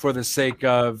 just for the sake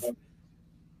of,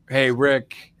 hey,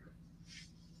 Rick,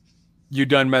 you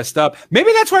done messed up.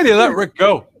 Maybe that's why they let Rick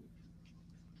go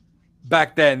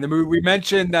back then. We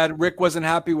mentioned that Rick wasn't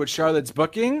happy with Charlotte's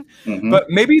booking, but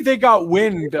maybe they got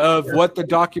wind of what the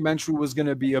documentary was going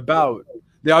to be about.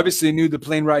 They obviously knew the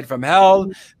plane ride from hell.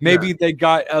 Maybe they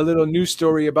got a little news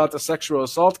story about the sexual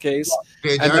assault case,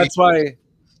 and that's why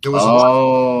there was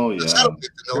a settlement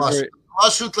in the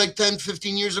lawsuit like 10,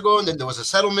 15 years ago, and then there was a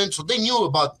settlement. So they knew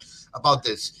about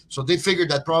this. So they figured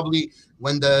that probably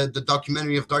when the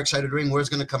documentary of Dark Side of the Ring was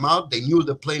going to come out, they knew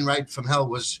the plane ride from hell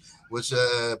was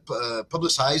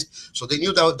publicized. So they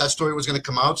knew that story was going to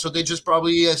come out. So they just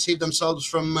probably saved themselves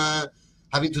from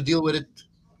having to deal with it.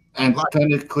 And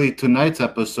technically, tonight's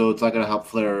episode's not going to help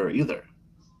Flair either.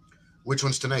 Which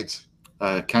one's tonight's?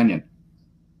 Canyon.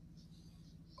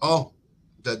 Oh,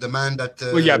 the man that.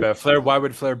 Well, yeah, but Flair. Why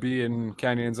would Flair be in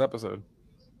Canyon's episode?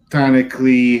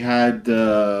 Technically,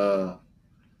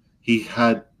 he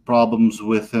had problems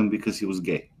with him because he was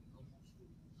gay.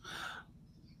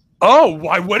 Oh,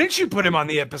 why wouldn't you put him on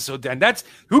the episode then? That's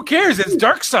who cares? It's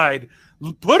Dark Side.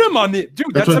 Put him on the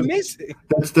dude. That's amazing.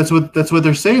 That's what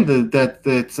they're saying. That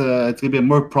it's gonna be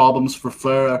more problems for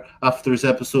Flair after this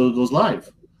episode goes live,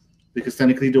 because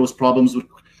technically there was problems with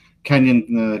Canyon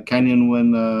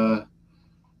when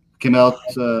came out.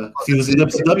 He was in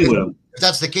WCW with him. If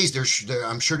that's the case,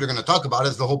 I'm sure they're going to talk about it.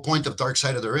 It's the whole point of Dark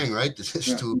Side of the Ring, right?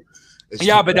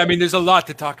 But I mean, there's a lot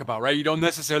to talk about, right? You don't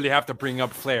necessarily have to bring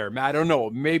up Flair. I don't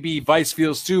know. Maybe Vice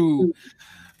feels too,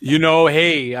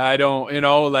 hey, I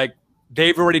don't, like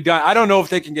they've already done. I don't know if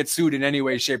they can get sued in any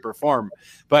way, shape, or form.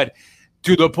 But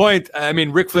to the point, I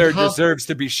mean, Ric Flair deserves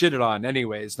to be shitted on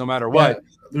anyways, no matter what. Yeah,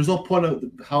 there's no point of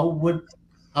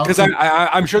because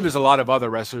I'm sure there's a lot of other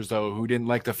wrestlers though who didn't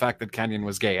like the fact that Canyon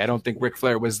was gay. I don't think Ric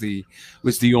Flair was the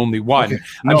only one. Okay.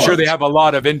 I'm sure they have a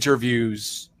lot of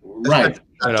interviews, right?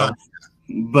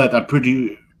 But I'm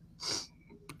pretty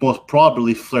most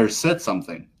probably Flair said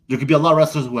something. There could be a lot of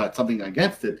wrestlers who had something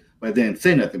against it, but they didn't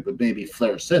say nothing. But maybe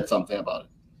Flair said something about it.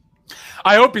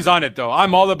 I hope he's on it, though.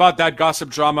 I'm all about that gossip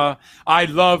drama. I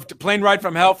loved Plane Ride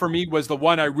from Hell. For me, was the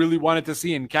one I really wanted to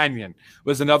see, and Canyon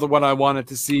was another one I wanted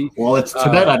to see. Well, it's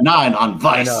tonight at 9 on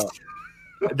Vice.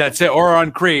 That's it, or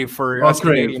on Crave for us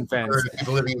Canadian fans. For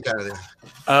people living in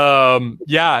Canada.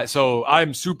 Yeah, so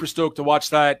I'm super stoked to watch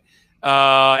that,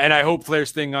 and I hope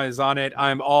Flair's thing is on it.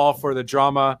 I'm all for the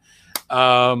drama.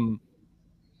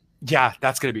 Yeah,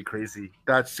 that's gonna be crazy.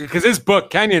 That's because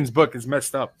Canyon's book is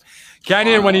messed up.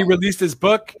 Canyon, when he released his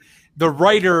book, the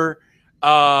writer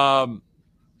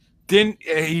did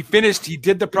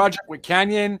the project with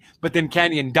Canyon, but then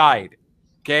Canyon died.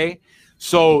 Okay,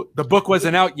 so the book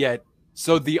wasn't out yet.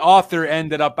 So the author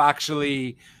ended up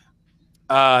actually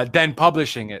then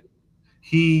publishing it.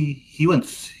 He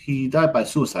died by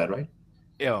suicide, right?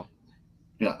 Yeah.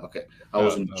 Yeah. Okay, I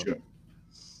wasn't sure.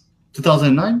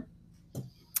 2009.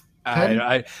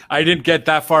 I didn't get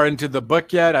that far into the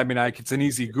book yet. I mean, it's an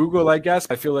easy Google, I guess.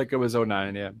 I feel like it was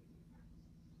 2009, yeah.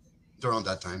 Around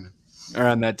that time.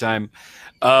 Around that time.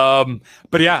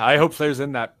 But yeah, I hope Flair's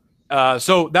in that.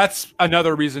 So that's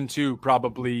another reason too,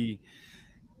 probably.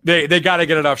 They got to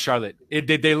get it off Charlotte.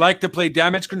 They like to play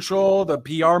damage control, the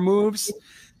PR moves.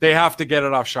 They have to get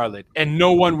it off Charlotte. And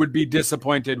no one would be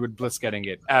disappointed with Bliss getting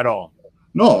it at all.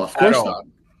 No, of course not.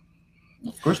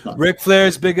 Of course not. Ric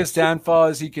Flair's biggest downfall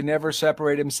is he can never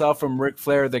separate himself from Ric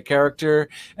Flair, the character,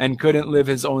 and couldn't live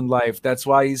his own life. That's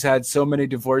why he's had so many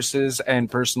divorces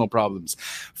and personal problems.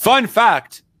 Fun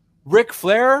fact, Ric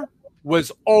Flair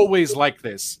was always like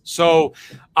this. So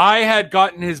I had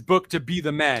gotten his book To Be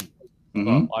the Man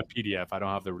on PDF. I don't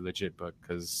have the legit book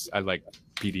because I like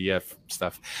PDF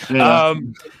stuff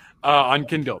on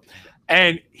Kindle.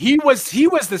 And he was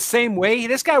the same way.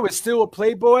 This guy was still a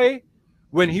playboy.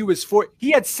 When he was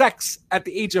he had sex at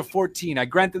the age of 14. I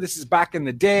granted this is back in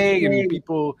the day and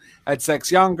people had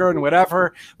sex younger and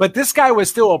whatever, but this guy was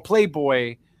still a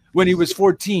playboy when he was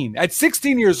 14. At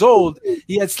 16 years old,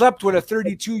 he had slept with a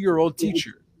 32-year-old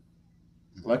teacher.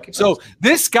 Lucky. So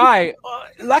this guy,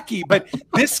 lucky, but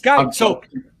this guy, so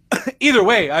either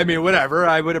way, I mean, whatever.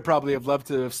 I would have probably have loved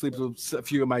to have slept with a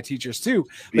few of my teachers too.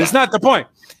 But it's not the point.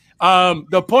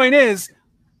 The point is,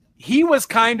 he was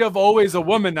kind of always a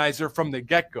womanizer from the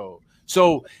get-go.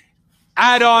 So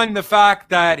add on the fact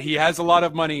that he has a lot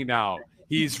of money now.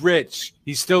 He's rich.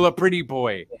 He's still a pretty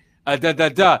boy.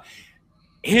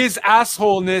 His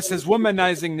assholeness, his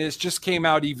womanizingness just came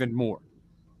out even more.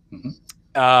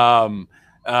 Mm-hmm.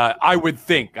 I would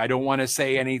think, I don't want to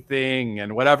say anything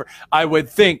and whatever, I would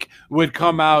think would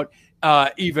come out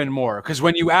even more. Because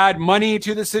when you add money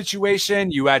to the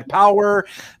situation, you add power.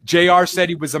 JR said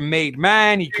he was a made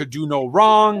man. He could do no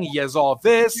wrong. He has all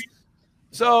this.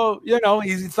 So, you know,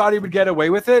 he thought he would get away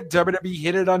with it. WWE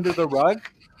hid it under the rug.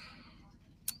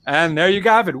 And there you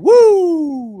have it.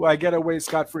 Woo! I get away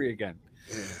scot-free again.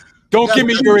 Don't give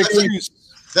me your excuse.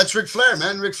 That's Ric Flair,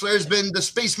 man. Ric Flair's been the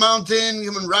Space Mountain,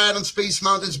 human ride on Space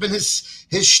Mountain. It's been his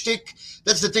shtick.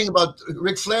 That's the thing about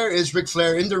Ric Flair is Ric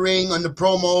Flair in the ring, on the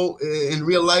promo, in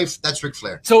real life. That's Ric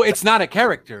Flair. So it's not a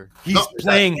character. He's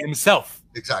playing himself.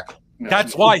 Exactly.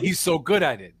 That's why he's so good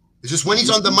at it. It's just when he's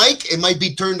on the mic, it might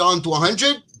be turned on to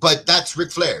 100, but that's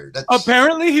Ric Flair.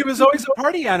 Apparently, he was always a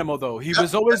party animal, though. He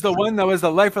was always the one that was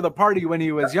the life of the party when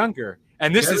he was younger.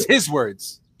 And this is his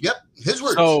words. Yep, his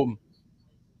words. So,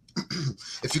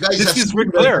 if you guys this have is seen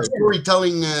Ric Flair.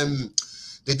 Storytelling,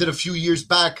 they did a few years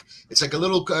back. It's like a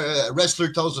little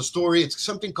wrestler tells a story. It's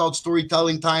something called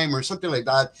Storytelling Time or something like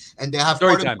that. And they have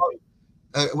Story Time.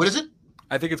 What is it?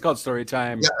 I think it's called Story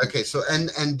Time. Yeah. Okay. So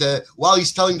and while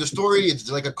he's telling the story,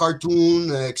 it's like a cartoon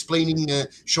explaining,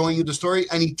 showing you the story,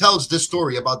 and he tells this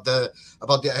story about the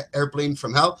airplane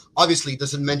from hell. Obviously, he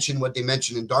doesn't mention what they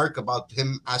mentioned in Dark about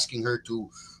him asking her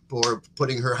for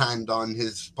putting her hand on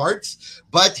his parts,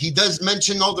 but he does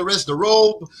mention all the rest, the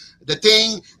robe, the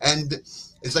thing, and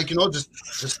it's like, you know,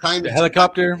 just kind of the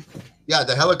helicopter. Yeah,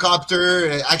 the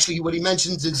helicopter. Actually, what he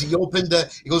mentions is he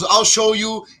goes, I'll show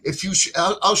you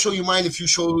I'll show you mine if you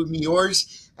show me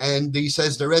yours. And he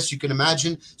says the rest you can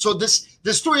imagine. So this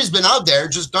story has been out there,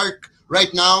 just Dark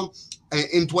right now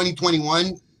in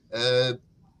 2021,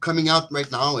 coming out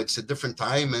right now. It's a different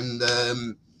time. And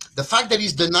the fact that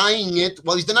he's denying it,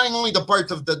 well, he's denying only the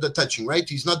part of the touching, right?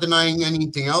 He's not denying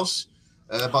anything else.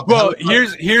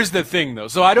 Here's the thing, though.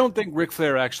 So I don't think Ric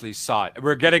Flair actually saw it.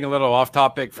 We're getting a little off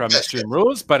topic from Extreme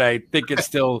Rules, but I think it's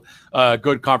still a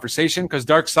good conversation because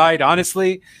Dark Side,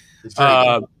 honestly,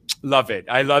 love it.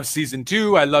 I love season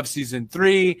 2. I love season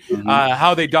 3. Mm-hmm.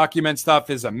 How they document stuff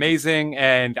is amazing,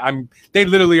 and they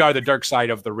literally are the dark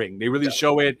side of the ring. They really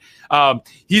show it.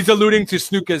 He's alluding to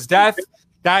Snuka's death.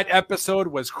 That episode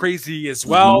was crazy as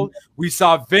well. Mm-hmm. We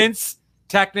saw Vince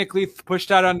technically pushed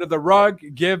out under the rug,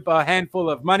 give a handful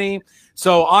of money.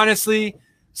 So honestly,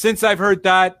 since I've heard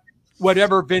that,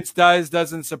 whatever Vince does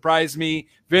doesn't surprise me.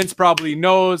 Vince probably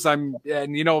knows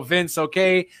Vince,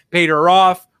 okay, paid her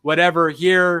off, whatever,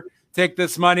 here, take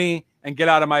this money and get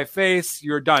out of my face.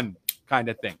 You're done, kind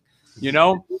of thing, you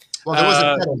know? Well, there was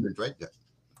a settlement, right? Yeah.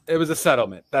 It was a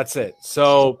settlement. That's it.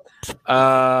 So,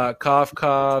 cough,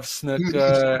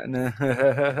 Snuka.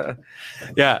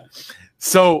 Yeah.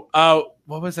 So,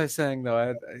 what was I saying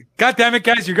though? God damn it,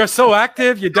 guys! You're so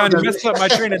active. You messed up my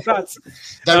train of thoughts.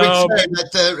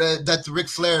 That Ric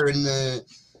Flair and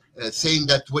saying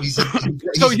that what he's.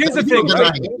 So here's the thing,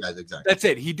 right? Exactly. That's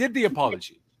it. He did the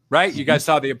apology, right? You guys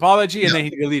saw the apology, and then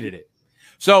he deleted it.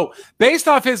 So based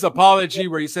off his apology,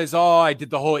 where he says, "Oh, I did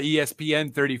the whole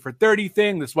ESPN 30 for 30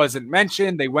 thing. This wasn't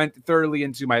mentioned. They went thoroughly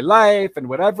into my life and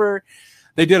whatever.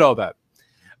 They did all that."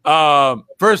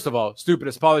 First of all,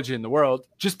 stupidest apology in the world.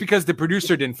 Just because the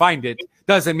producer didn't find it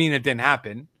doesn't mean it didn't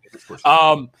happen.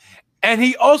 And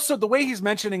he also, the way he's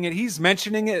mentioning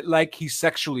it like he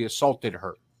sexually assaulted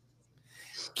her.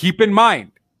 Keep in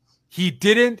mind, he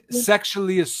didn't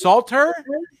sexually assault her.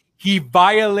 He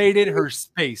violated her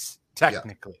space,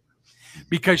 technically. Yeah.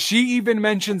 Because she even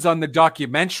mentions on the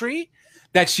documentary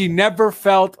that she never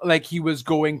felt like he was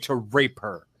going to rape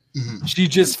her. Mm-hmm. She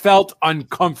just felt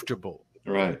uncomfortable.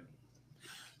 Right.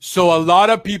 So a lot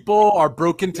of people are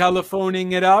broken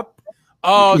telephoning it up.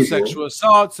 Oh, sexual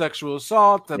assault.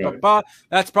 Blah, blah, blah.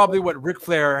 That's probably what Ric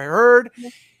Flair heard.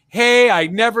 Hey, I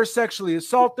never sexually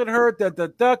assaulted her.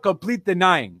 Complete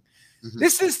denying. Mm-hmm.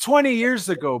 This is 20 years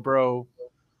ago, bro.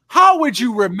 How would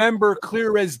you remember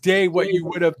clear as day what you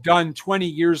would have done 20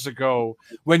 years ago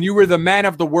when you were the man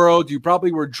of the world? You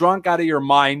probably were drunk out of your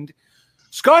mind.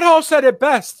 Scott Hall said it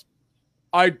best.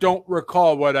 I don't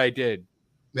recall what I did.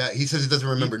 Yeah, he says he doesn't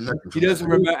remember nothing. He doesn't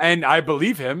remember, and I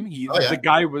believe him. The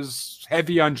guy was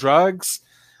heavy on drugs,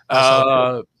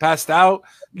 passed out,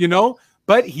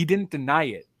 but he didn't deny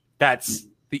it. That's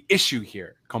the issue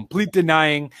here. Complete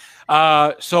denying.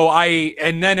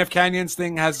 And then if Canyon's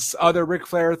thing has other Ric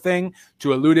Flair thing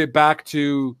to allude it back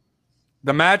to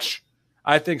the match,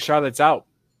 I think Charlotte's out.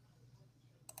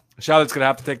 Charlotte's going to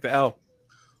have to take the L.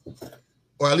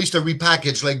 Or at least a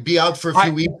repackage, like be out for a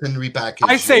few weeks and repackage.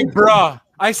 I say bruh.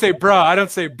 I don't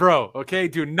say bro, okay?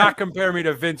 Do not compare me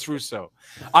to Vince Russo.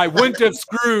 I wouldn't have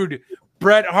screwed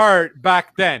Bret Hart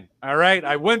back then, all right?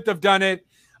 I wouldn't have done it.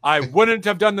 I wouldn't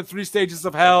have done the 3 stages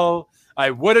of hell.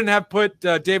 I wouldn't have put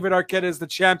David Arquette as the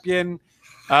champion.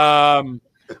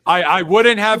 I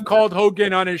wouldn't have called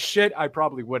Hogan on his shit. I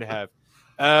probably would have.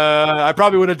 I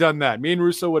probably would have done that. Me and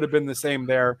Russo would have been the same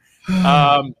there.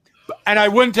 And I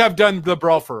wouldn't have done the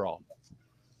Brawl for All.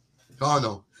 Oh,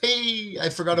 no. Hey, I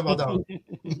forgot about that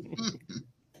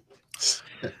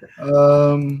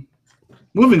one.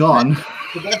 Moving on.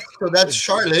 So that's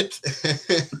Charlotte.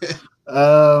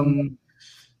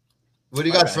 What do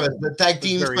you got for us? The tag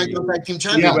team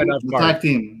champion? Yeah, the tag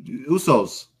team.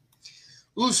 Usos,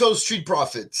 Street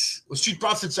Profits. Well, Street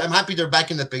Profits, I'm happy they're back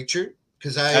in the picture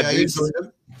because I enjoy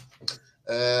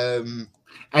them.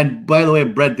 And by the way,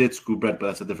 Brett did screw Brett, but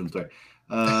that's a different story.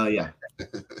 Yeah.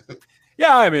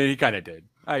 Yeah, I mean, he kind of did.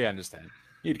 I understand.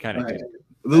 He kind of did.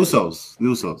 The Usos.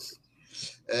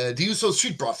 The Usos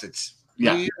Street Profits.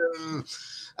 Yeah.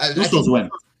 Usos win.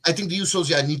 I think the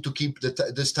Usos need to keep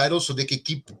this title so they can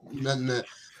keep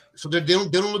so they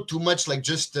don't look too much like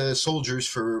just soldiers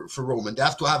for Roman. They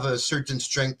have to have a certain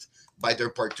strength by their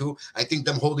part too. I think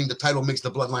them holding the title makes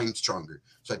the bloodline stronger.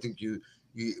 So I think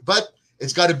but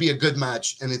it's got to be a good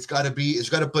match, and it's got to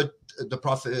put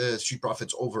the Street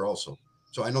Profits over also.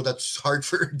 So I know that's hard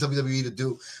for WWE to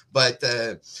do, but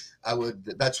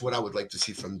that's what I would like to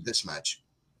see from this match.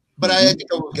 But I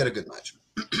think I will get a good match.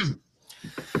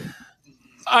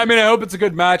 I mean, I hope it's a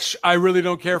good match. I really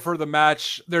don't care for the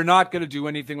match. They're not going to do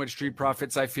anything with Street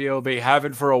Profits, I feel. They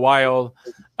haven't for a while.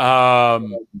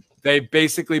 They've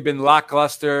basically been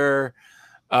lackluster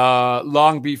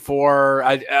long before.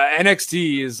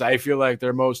 NXT is, I feel like,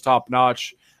 their most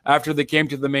top-notch. After they came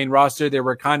to the main roster, they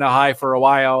were kind of high for a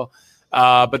while.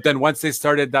 But then once they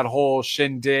started that whole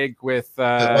shindig with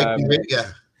the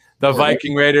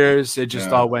Viking Raiders, it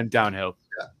just all went downhill.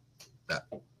 Yeah.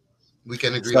 We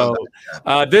can agree on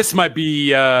that. This might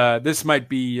be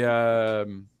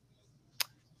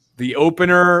the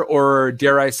opener, or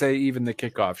dare I say, even the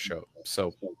kickoff show.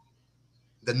 So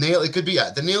the nail, it could be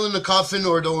the nail in the coffin,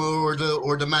 or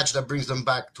the match that brings them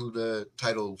back to the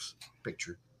titles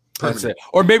picture. That's it.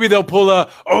 Or maybe they'll pull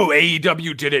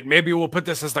AEW did it. Maybe we'll put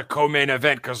this as the co-main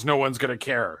event because no one's gonna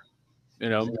care.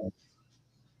 Yeah,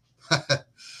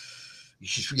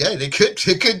 they could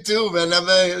too, man.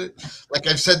 Like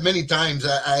I've said many times,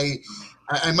 I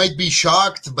might be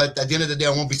shocked, but at the end of the day, I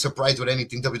won't be surprised with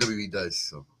anything WWE does.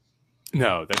 So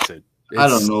no, that's it. I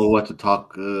don't know what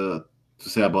to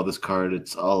say about this card.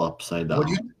 It's all upside down.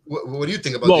 What do you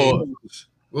think about what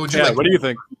would you like? What do you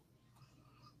think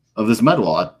of this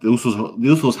medal? The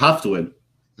Usos have to win.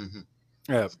 Mm-hmm.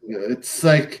 Yeah, it's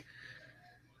like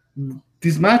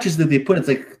these matches that they put. It's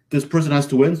like, this person has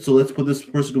to win, so let's put this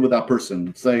person with that person.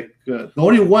 It's like the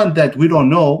only one that we don't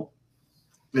know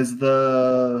is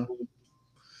the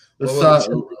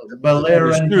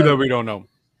Belair and two that we don't know.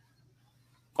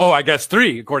 Oh, I guess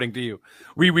 3, according to you.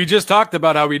 We just talked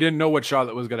about how we didn't know what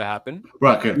Charlotte was going to happen.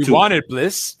 Right. Okay, we wanted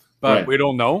Bliss, but we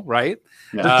don't know, right?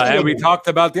 Yeah. And we talked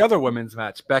about the other women's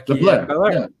match, Becky and Belair.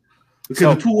 Yeah. Okay,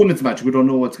 the 2 women's match, we don't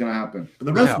know what's going to happen. But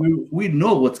the rest, we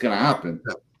know what's going to happen.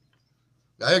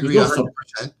 I agree 100%.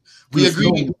 We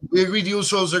agree the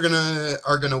Usos are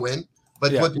gonna win.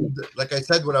 But like I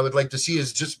said, what I would like to see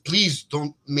is just please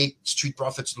don't make Street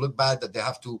Profits look bad, that they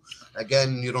have to,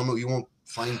 again, you don't know, you won't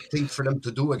find things for them to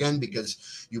do again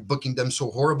because you're booking them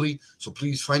so horribly. So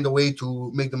please find a way to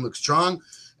make them look strong.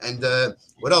 And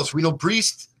what else? We know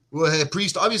Priest.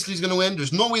 Priest obviously is gonna win.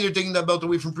 There's no way they're taking that belt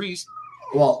away from Priest.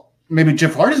 Well, maybe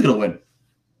Jeff Hardy's gonna win.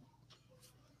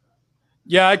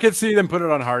 Yeah, I could see them put it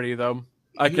on Hardy though.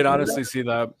 I could honestly see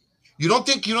that. You don't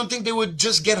think they would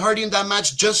just get Hardy in that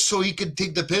match just so he could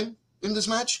take the pin in this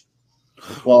match?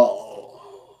 Well,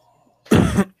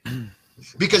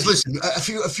 because listen, a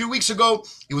few weeks ago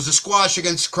it was a squash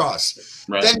against Cross.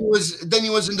 Right. Then he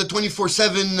was in the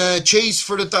 24/7 chase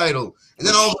for the title, and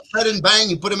then all of a sudden, bang!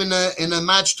 You put him in a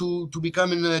match to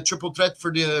become in a triple threat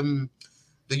for the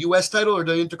U.S. title or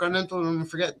the Intercontinental. I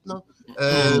forget. No.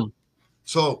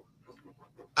 So.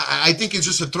 I think it's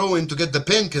just a throw-in to get the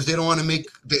pin because they don't want to make.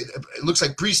 It looks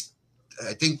like Priest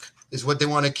I think is what they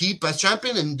want to keep as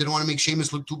champion, and they don't want to make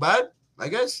Sheamus look too bad, I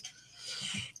guess.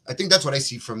 I think that's what I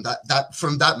see from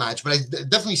that match. But I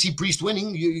definitely see Priest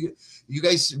winning. You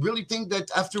guys really think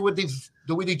that after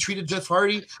the way they treated Jeff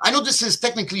Hardy? I know this is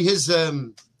technically his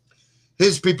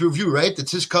pay-per-view, right?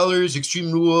 It's his colors,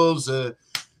 Extreme Rules.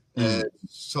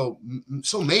 So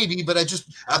maybe, but I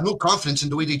have no confidence in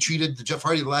the way they treated Jeff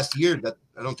Hardy the last year that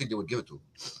I don't think they would give it to him.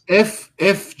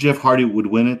 If Jeff Hardy would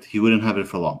win it, he wouldn't have it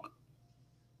for long.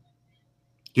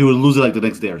 He would lose it like the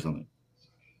next day or something.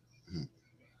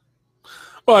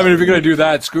 Well, I mean, if you're going to do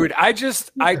that, screw it. I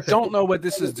don't know what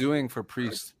this is doing for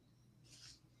Priest.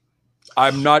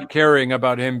 I'm not caring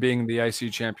about him being the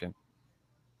IC champion.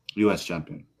 U.S.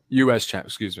 champion. U.S. champ,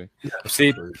 excuse me. Yeah.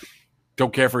 See,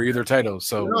 don't care for either title.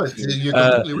 So no, you're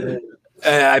completely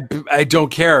right. I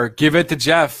don't care. Give it to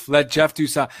Jeff. Let Jeff do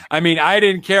something. I mean, I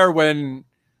didn't care when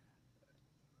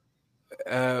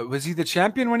was he the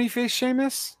champion when he faced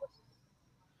Sheamus?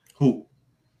 Who?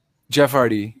 Jeff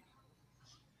Hardy.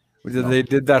 They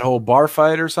did that whole bar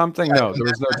fight or something? No, there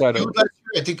was no title.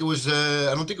 I think it was.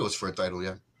 I don't think it was for a title.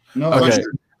 Yeah. No. Okay.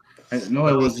 No,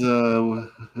 it was. It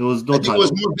was no I think title. it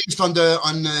was more based on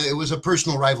it was a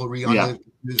personal rivalry.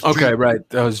 Okay, right.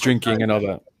 That was drinking and all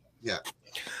that. Yeah.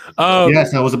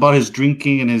 Yes, that was about his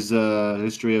drinking and his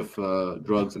history of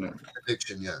drugs and everything.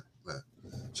 Addiction. Yeah.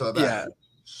 So yeah.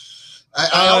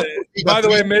 By the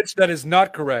way, Mitch, that is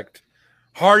not correct.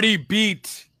 Hardy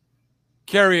beat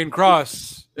Karrion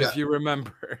Kross, if you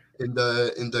remember, in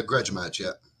the grudge match.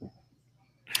 Yeah.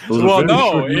 Well,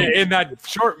 no, in that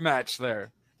short match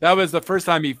there. That was the first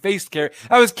time he faced Karrion.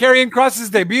 That was Karrion Kross's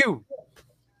debut.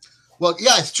 Well,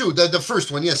 yeah, it's true. The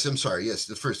first one, yes. I'm sorry. Yes,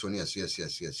 the first one, yes. And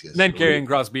then Karrion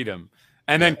Kross beat him.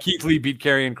 And then Keith Lee beat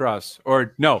Karrion Kross.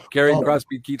 Or no, Karrion Kross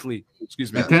beat Keith Lee.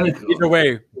 Excuse me. Either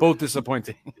way, both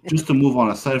disappointing. Just to move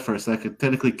on aside for a second,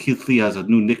 technically Keith Lee has a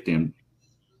new nickname.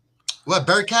 What,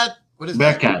 Bearcat? What is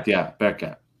Bearcat, yeah,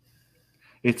 Bearcat.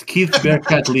 It's Keith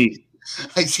Bearcat Lee.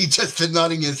 I see Justin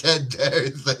nodding his head there.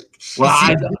 It's like, well,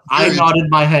 I nodded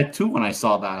my head too when I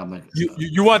saw that. I'm like,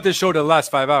 you want this show to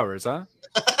last 5 hours, huh?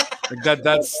 Like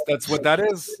that's what that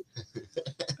is.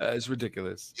 It's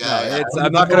ridiculous. Yeah,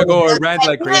 I'm not gonna go around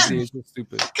like crazy. It's just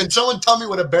stupid. Can someone tell me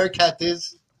what a Bearcat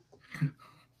is?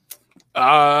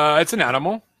 It's an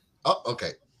animal. Oh,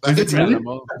 okay. Is it really?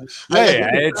 Yeah,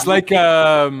 it's like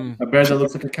a bear that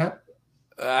looks like a cat.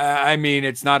 I mean,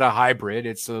 it's not a hybrid.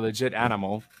 It's a legit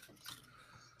animal.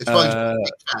 It's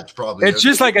probably. It's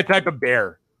just like a type of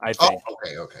bear, I think. Oh,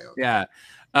 okay. Yeah.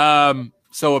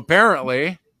 So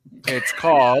apparently, it's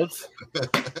called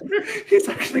He's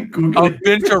actually Googling. a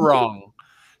binturong.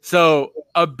 So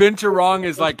a binturong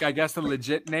is like, I guess, the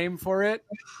legit name for it,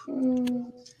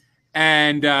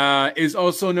 and is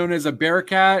also known as a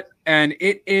bearcat. And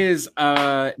it is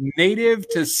native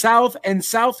to South and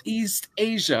Southeast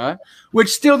Asia, which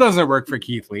still doesn't work for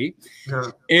Keith Lee.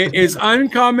 Yeah. It is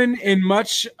uncommon in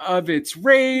much of its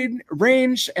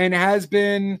range and has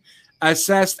been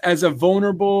assessed as a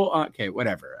vulnerable. Okay,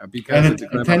 whatever. Because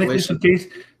and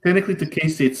technically to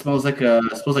Casey, it smells like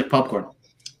popcorn.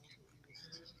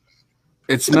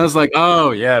 It smells like,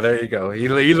 oh yeah, there you go.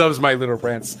 He loves my little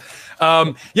rants.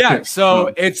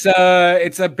 So it's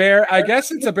a bear. I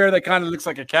guess it's a bear that kind of looks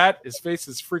like a cat. His face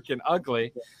is freaking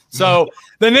ugly. So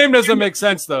the name doesn't make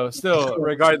sense though. Still,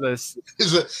 regardless,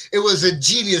 it was a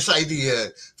genius idea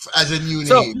as a new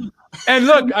name. And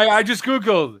look, I just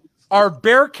Googled, are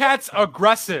bear cats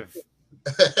aggressive?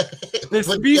 The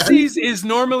species is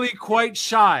normally quite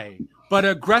shy, but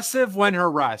aggressive when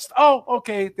harassed. Oh,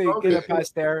 okay. They get a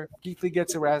pass there. Keith Lee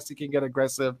gets harassed. He can get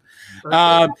aggressive.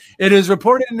 It is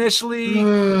reported initially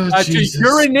to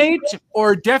urinate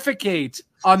or defecate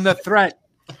on the threat.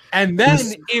 And then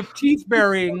if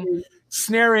teeth-bearing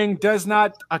snaring does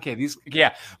not... Okay,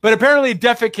 but apparently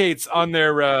defecates on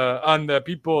the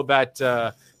people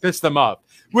that piss them off,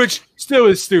 which still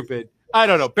is stupid. I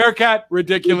don't know. Bearcat,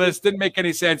 ridiculous. Didn't make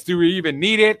any sense. Do we even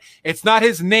need it? It's not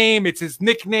his name. It's his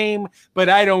nickname, but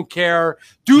I don't care.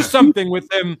 Do something with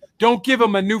him. Don't give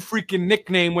him a new freaking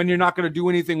nickname when you're not going to do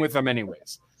anything with him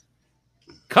anyways.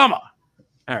 Come on.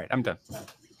 All right, I'm done.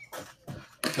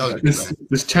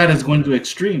 This chat is going to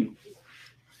extreme.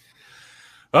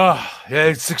 Oh, yeah,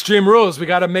 it's Extreme Rules. We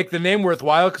got to make the name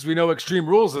worthwhile because we know Extreme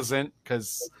Rules isn't,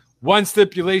 because one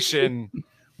stipulation...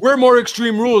 We're more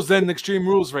Extreme Rules than Extreme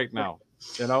Rules right now,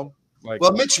 you know. Like,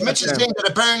 well, Mitch is saying that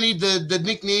apparently the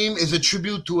nickname is a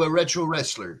tribute to a retro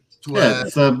wrestler.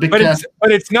 It's a big but cat.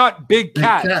 It's not Big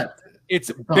Cat.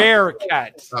 It's Bear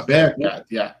Cat. Bear Cat,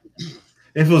 yeah.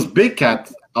 If it was Big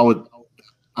Cat, I would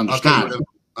understand.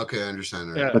 Okay, I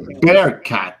understand. Yeah. But Bear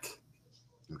Cat.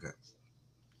 Okay.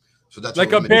 So that's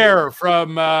like what a bear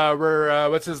from where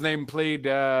what's his name played?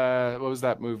 What was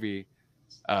that movie?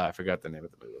 I forgot the name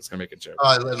of the movie. I was gonna make a joke.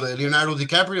 Leonardo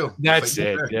DiCaprio. That's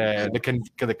it. Yeah,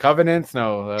 the Covenant.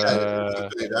 No,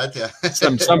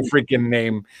 some freaking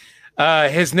name.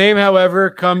 His name, however,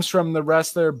 comes from the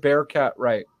wrestler Bearcat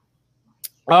Wright.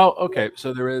 Oh, okay.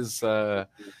 So there is, but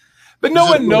no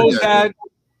one knows that.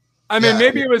 I mean,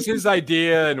 maybe it was his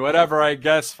idea and whatever. I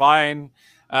guess fine.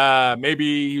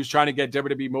 Maybe he was trying to get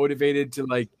WWE motivated to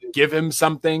like give him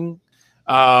something.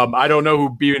 I don't know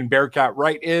who being Bearcat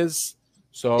Wright is.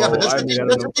 So yeah, but that's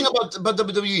the thing about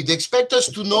WWE. They expect us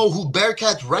to know who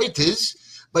Bearcat Wright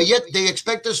is, but yet they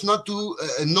expect us not to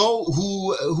know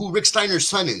who Rick Steiner's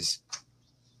son is.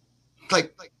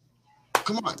 Like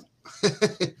come on.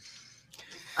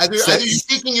 Either you're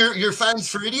taking your fans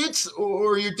for idiots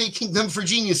or you're taking them for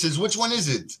geniuses. Which one is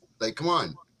it? Like, come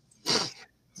on.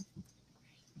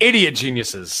 Idiot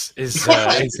geniuses is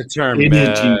the term.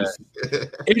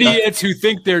 Idiots who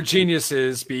think they're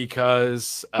geniuses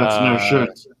because that's in their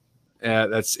shirt. Yeah,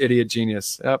 that's idiot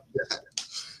genius. Yep. Yeah.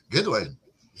 Good one.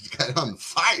 You got on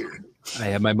fire. I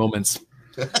have my moments.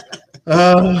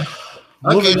 Okay.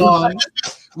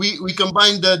 We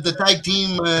combined the tag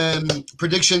team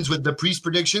predictions with the Priest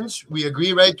predictions. We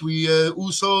agree, right? We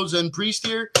Usos and Priest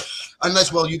here,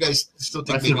 unless you guys still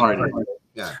think maybe Hardy.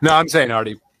 Yeah. No, I'm saying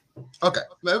Hardy. Okay.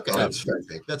 That's fair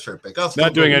pick. That's fair pick.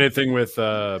 Not doing anything with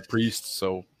Priest,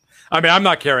 so I mean I'm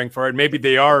not caring for it. Maybe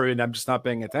they are, and I'm just not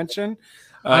paying attention.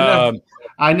 I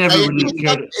never really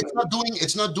cared.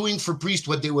 It's not doing for Priest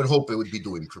what they would hope it would be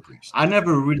doing for Priest. I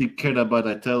never really cared about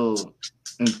it until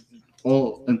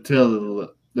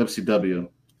WCW.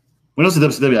 When I was at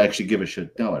WCW, I actually give a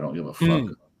shit. Now I don't give a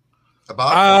fuck.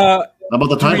 About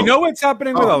the title. Do we know what's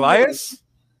happening with Elias?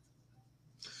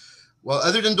 Well,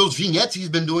 other than those vignettes he's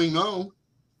been doing now.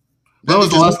 When was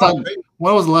the last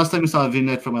time you saw a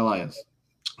vignette from Elias?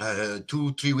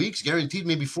 2-3 weeks, guaranteed,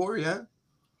 maybe 4, yeah.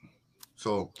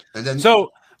 So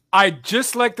I'd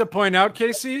just like to point out,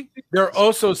 Casey, they're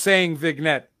also saying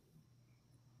vignette.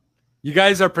 You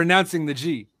guys are pronouncing the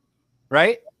G,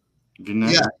 right?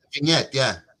 Vignette. Yeah, vignette,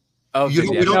 yeah. Oh,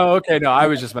 vignette. No, okay, no, I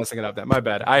was just messing it up. Then my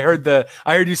bad. I heard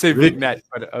you say vignette,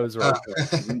 but I was wrong.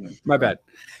 My bad,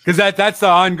 because that's the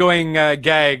ongoing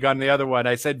gag on the other one.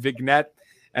 I said vignette,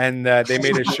 and they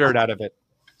made a shirt out of it.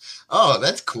 Oh,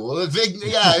 that's cool.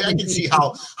 Yeah, I can see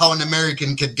how an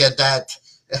American could get that.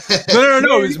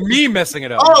 No, it was me messing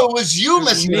it up. Oh, it was you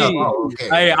messing it up. Oh,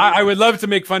 okay. I would love to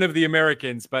make fun of the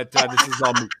Americans, but this is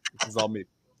all me. This is all me.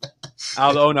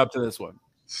 I'll own up to this one.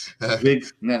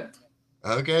 Vignette.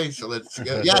 Okay, so let's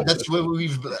go. Yeah, that's what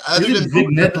we've. Isn't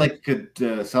vignette like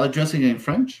salad dressing in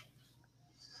French?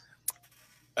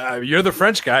 You're the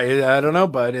French guy. I don't know,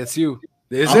 but it's you.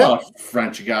 I'm not a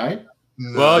French guy.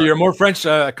 No. Well, you're more French.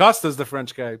 Costa's the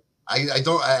French guy.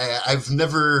 I've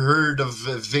never heard of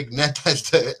vignette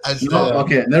as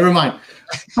okay, never mind.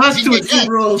 Pass to it,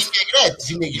 rules.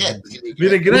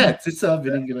 Vinaigrette. It's a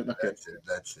vinaigrette. Okay.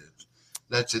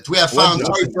 That's it. We have found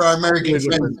sorry for our American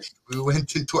friends. We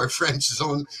went into our French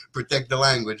zone, protect the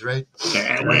language, right?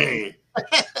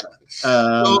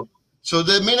 So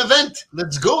the main event.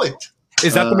 Let's go it.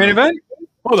 Is that the main event?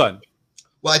 Hold on.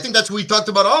 Well, I think that's what we talked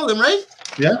about all of them, right?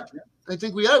 Yeah. I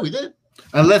think we did.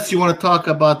 Unless you want to talk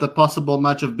about the possible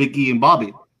match of Big E and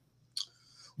Bobby.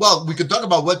 Well, we could talk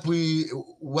about what we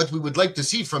would like to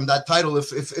see from that title. If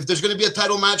there's going to be a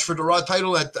title match for the Raw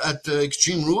title at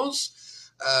Extreme Rules,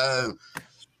 I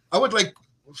would like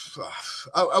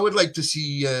to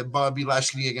see Bobby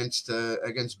Lashley against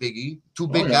Big E. Two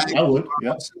big guys. I would.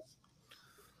 Yeah.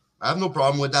 I have no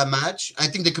problem with that match. I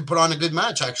think they could put on a good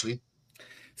match, actually.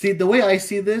 See, the way I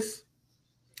see this,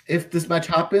 if this match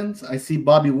happens, I see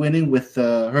Bobby winning with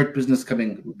Hurt Business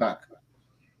coming back.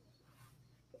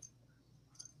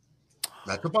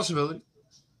 That's a possibility.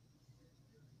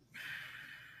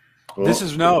 Oh.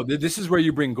 This is where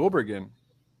you bring Goldberg in.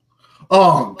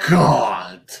 Oh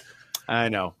God! I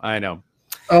know.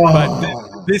 Oh.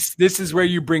 But this is where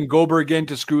you bring Goldberg in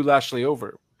to screw Lashley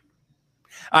over.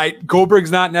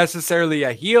 Goldberg's not necessarily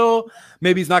a heel.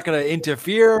 Maybe he's not going to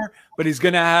interfere, but he's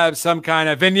going to have some kind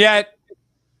of vignette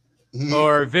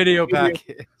or video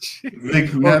package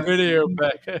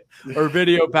or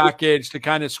video package to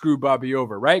kind of screw Bobby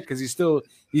over, right? Because he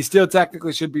still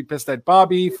technically should be pissed at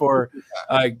Bobby for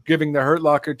giving the Hurt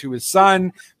Locker to his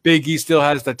son. Big E still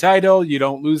has the title. You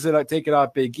don't lose it. I take it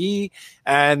off Big E,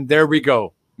 and there we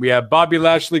go. We have Bobby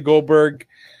Lashley, Goldberg,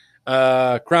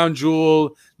 Crown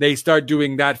Jewel. They start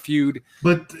doing that feud,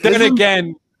 but then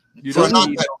again, you don't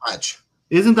need that match.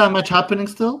 Isn't that match happening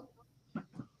still?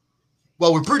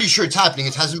 Well, we're pretty sure it's happening.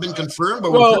 It hasn't been confirmed,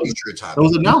 but Well, we're pretty sure it's It happening.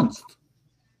 was announced.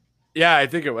 Yeah, I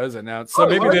think it was announced. So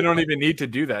maybe they don't even need to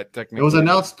do that technically. It was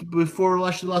announced before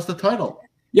Lashley lost the title.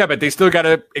 Yeah, but they still got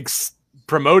to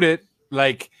promote it.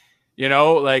 Like, you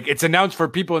know, like it's announced for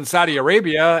people in Saudi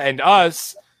Arabia and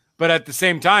us. But at the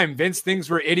same time, Vince thinks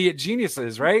we're idiot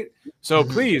geniuses, right? So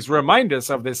please remind us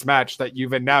of this match that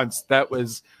you've announced that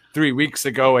was 3 weeks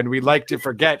ago. And we like to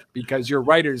forget because your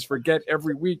writers forget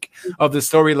every week of the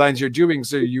storylines you're doing.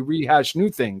 So you rehash new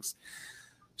things.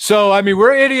 So, I mean,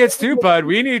 we're idiots too, bud.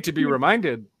 We need to be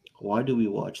reminded. Why do we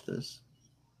watch this?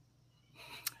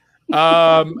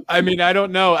 I mean, I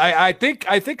don't know. I think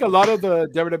a lot of the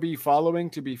WWE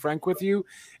following, to be frank with you,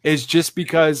 is just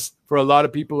because for a lot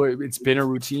of people it's been a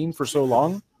routine for so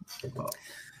long,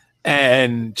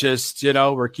 and just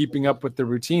we're keeping up with the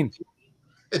routine.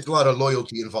 It's a lot of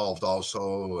loyalty involved,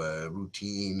 also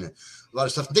routine, a lot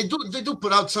of stuff. They do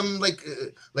put out some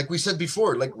like we said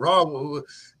before, like Raw.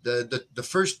 The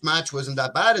first match wasn't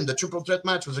that bad, and the triple threat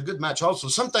match was a good match. Also,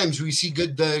 sometimes we see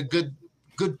good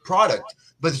product,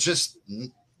 but it's just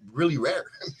really rare.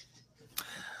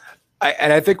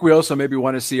 I think we also maybe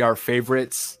want to see our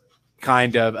favorites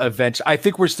kind of event. I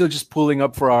think we're still just pulling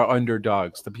up for our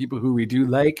underdogs, the people who we do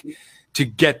like, to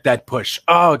get that push.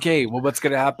 Oh, okay. Well, what's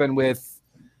going to happen with,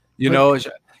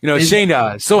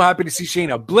 Shayna? So happy to see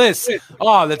Shayna. Bliss.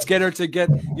 Oh, let's get her to get,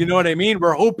 you know what I mean?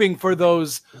 We're hoping for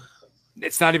those.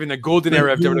 It's not even the golden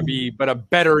era of WWE, but a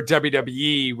better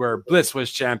WWE where Bliss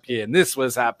was champion. This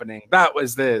was happening. That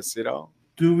was this,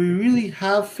 Do we really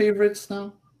have favorites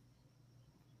now?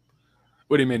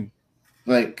 What do you mean?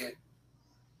 Like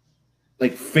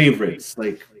favorites,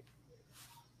 like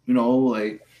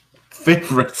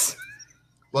favorites.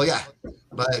 Well, yeah,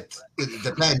 but it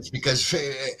depends because,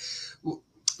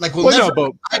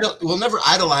 we'll never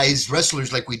idolize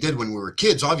wrestlers like we did when we were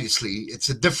kids. Obviously, it's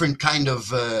a different kind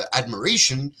of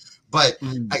admiration, but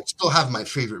I still have my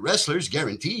favorite wrestlers,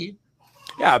 guaranteed.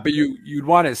 Yeah, but you'd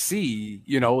want to see,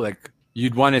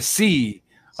 you'd want to see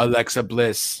Alexa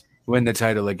Bliss win the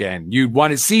title again. You'd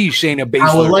want to see Shayna Baszler.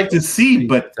 I would like to see,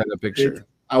 but a picture.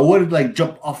 I wouldn't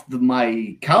jump off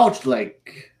my couch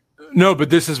No, but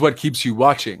this is what keeps you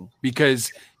watching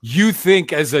because you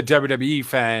think as a WWE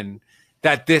fan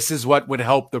that this is what would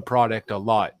help the product a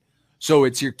lot. So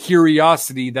it's your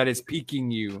curiosity that is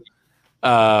piquing you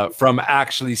from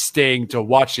actually staying to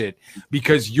watch it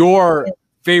because your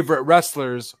favorite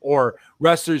wrestlers or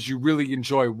wrestlers you really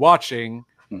enjoy watching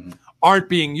aren't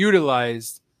being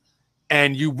utilized,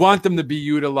 and you want them to be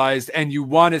utilized, and you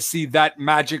want to see that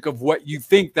magic of what you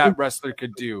think that wrestler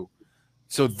could do.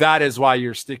 So that is why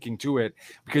you're sticking to it,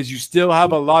 because you still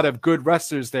have a lot of good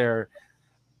wrestlers there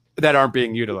that aren't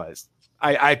being utilized.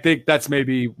 I think that's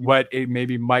maybe what it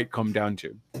maybe might come down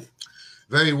to.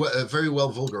 Very well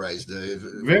vulgarized.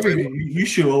 You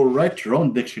should write your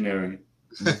own dictionary.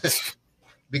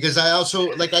 Because I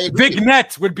also I agree.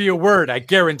 Vignette would be a word, I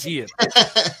guarantee it.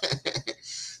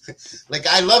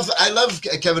 I love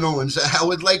Kevin Owens. I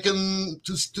would like him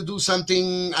to do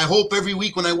something. I hope every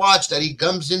week when I watch that he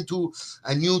comes into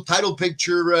a new title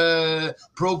picture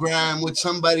program with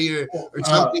somebody or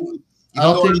something.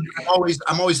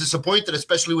 I'm always disappointed,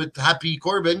 especially with Happy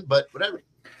Corbin, but whatever.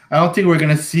 I don't think we're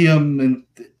gonna see him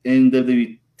in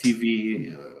WWE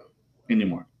TV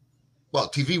anymore. Well,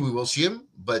 TV we will see him,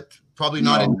 but probably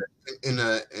not in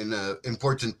a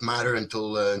important matter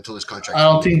until his contract. I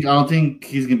don't think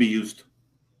he's gonna be used.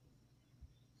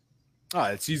 Oh,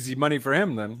 it's easy money for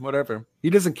him then. Whatever. He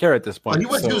doesn't care at this point. He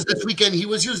was used this weekend. He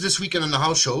was used this weekend on the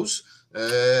house shows. But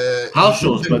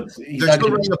they're still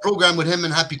running a program with him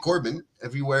and Happy Corbin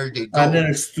everywhere they go. And then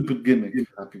a stupid gimmick.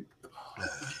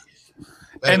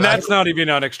 And that's not even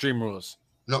on Extreme Rules.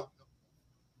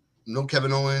 No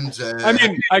Kevin Owens. I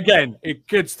mean, again, it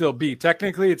could still be.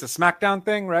 Technically, it's a SmackDown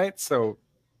thing, right? So,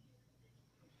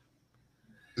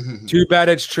 too bad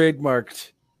it's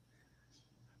trademarked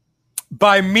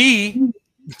by me.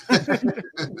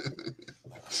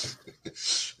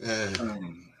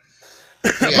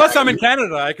 Plus, I'm in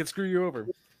Canada. I could screw you over.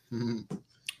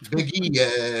 Big E.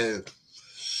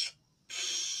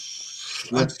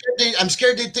 I'm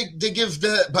scared they give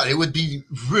but it would be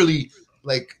really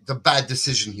the bad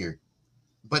decision here.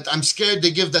 But I'm scared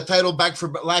they give the title back for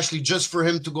Lashley just for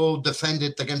him to go defend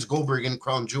it against Goldberg in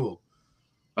Crown Jewel.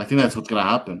 I think that's what's going to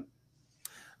happen.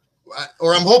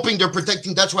 Or I'm hoping they're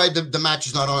protecting. That's why the match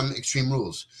is not on Extreme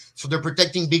Rules. So they're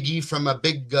protecting Big E from a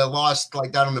big loss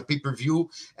like that on a pay-per-view,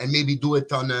 and maybe do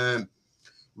it on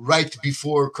right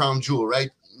before Crown Jewel,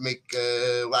 right? Make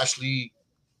Lashley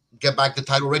get back the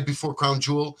title right before Crown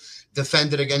Jewel,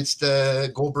 defend it against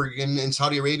Goldberg in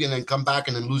Saudi Arabia, and then come back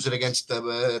and then lose it against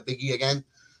Big E again,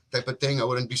 type of thing. I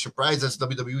wouldn't be surprised. That's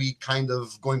WWE kind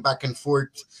of going back and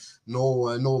forth.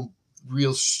 No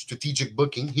real strategic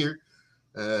booking here.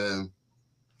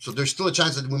 So there's still a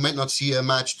chance that we might not see a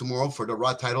match tomorrow for the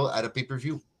Raw title at a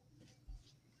pay-per-view.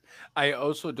 I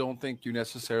also don't think you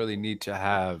necessarily need to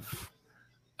have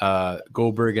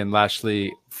Goldberg and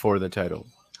Lashley for the title.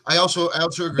 I also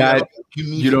agree. That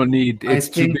You don't need. It's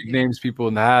two big names people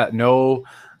know.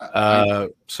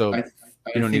 So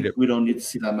you don't need it. We don't need to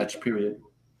see that much. Period.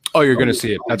 Oh, you're gonna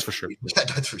see it. That's for sure. Yeah,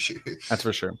 that's for sure. That's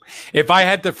for sure. If I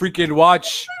had to freaking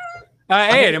watch,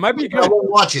 hey, it might be I good. won't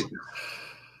watch it.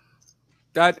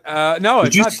 That no,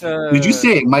 Did it's you, not. did you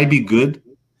say it might be good?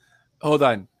 Hold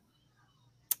on.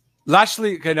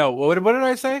 Lashley. Okay, no. What did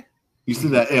I say? You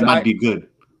said that it might be good.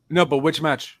 No, but which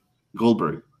match?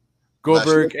 Goldberg.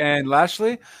 Goldberg and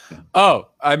Lashley. Oh,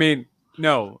 I mean,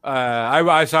 no.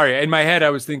 I sorry. In my head, I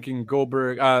was thinking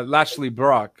Goldberg, Lashley,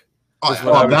 Brock. Oh,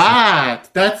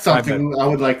 That's something I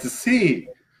would like to see.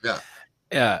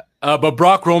 Yeah. But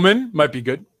Brock Roman might be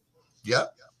good. Yeah.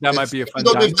 That might be a fun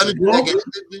Though time. they've done it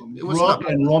again, it was Brock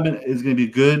not- and Roman is going to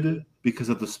be good because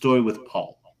of the story with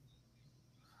Paul.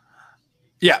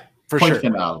 Yeah, for Point sure.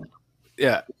 finale.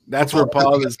 Yeah, that's where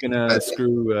Paul is gonna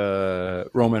screw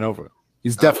Roman over.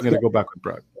 He's definitely gonna go back with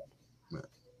Brock.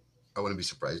 I wouldn't be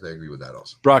surprised. I agree with that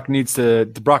also. Brock needs a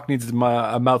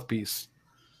mouthpiece.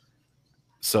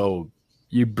 So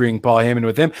you bring Paul Heyman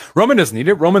with him. Roman doesn't need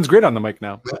it. Roman's great on the mic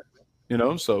now. You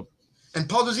know, so. And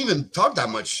Paul doesn't even talk that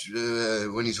much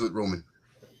when he's with Roman.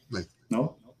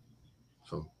 No?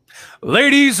 So,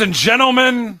 Ladies and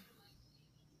gentlemen,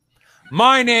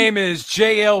 my name is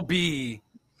JLB,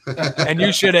 and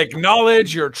you should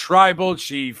acknowledge your tribal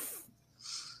chief.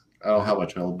 I don't have a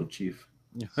tribal chief.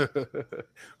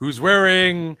 Who's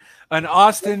wearing an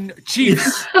Austin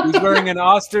Chiefs? Who's wearing an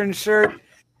Austin shirt?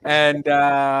 And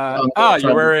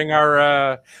you're wearing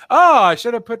our. I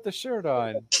should have put the shirt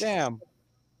on. Damn.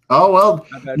 Oh, well,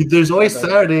 there's always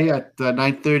Saturday at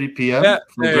 9:30 p.m. Yeah,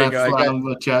 for there you Grand go.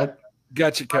 Slam chat.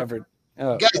 Got you covered.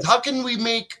 Oh. guys, how can we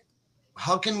make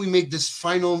this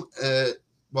final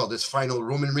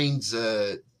Roman Reigns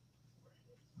the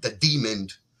demon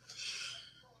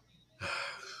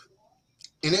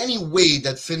in any way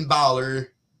that Finn Balor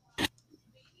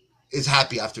is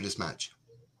happy after this match?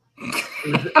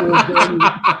 Is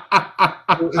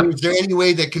there any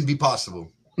way that can be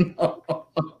possible?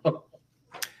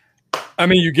 I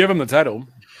mean, you give him the title.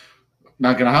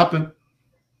 Not gonna happen.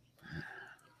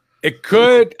 It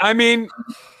could. I mean,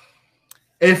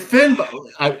 If Finn,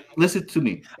 listen to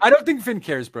me. I don't think Finn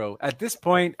cares, bro. At this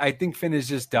point, I think Finn is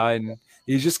just done.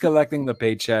 He's just collecting the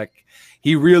paycheck.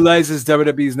 He realizes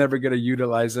WWE is never going to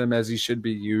utilize him as he should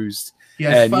be used. He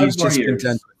has And 5 he's more just years.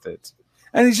 content with it.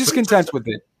 And he's just content with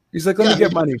it. He's like, let me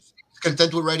get money.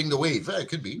 Content with riding the wave. Yeah, it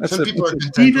could be. That's Some it. people are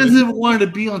content. He with it. doesn't want to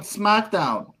be on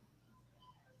SmackDown.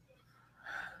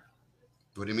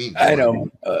 What do you mean? I know.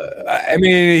 I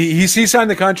mean, he signed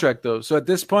the contract, though. So at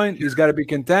this point, he's got to be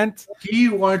content. He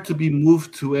wanted to be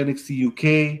moved to NXT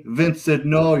UK. Vince said,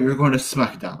 no, you're going to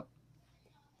SmackDown.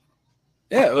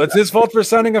 Yeah, well, it's his fault for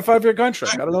signing a 5-year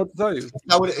contract. I don't know what to tell you.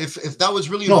 If that was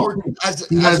really No, important,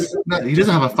 he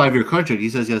doesn't have a 5-year contract. He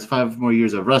says he has 5 more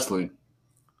years of wrestling.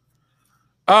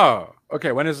 Oh,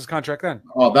 okay. When is his contract then?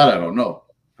 Oh, that I don't know.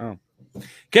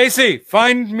 Casey,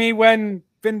 find me when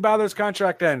Finn Balor's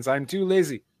contract ends. I'm too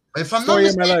lazy. if I'm not Story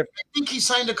of my mistaken, life. I think he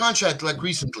signed a contract like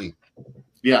recently.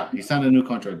 Yeah, he signed a new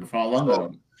contract. But for how long? I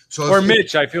don't know. So Or if,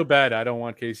 Mitch, I feel bad. I don't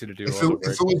want Casey to do if, all the it,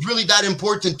 if work. it was really that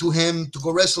important to him to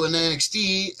go wrestle in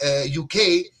NXT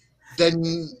UK,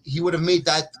 then he would have made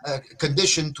that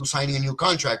condition to signing a new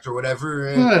contract or whatever.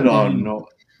 I don't know.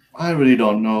 I really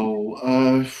don't know.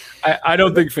 I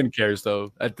don't think Finn cares,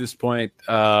 though, at this point.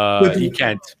 He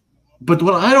can't. But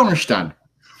what I don't understand,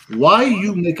 why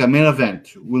you make a main event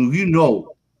when we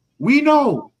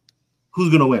know who's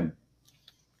going to win?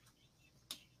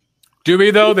 Do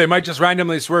we, though? They might just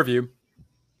randomly swerve you.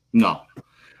 No.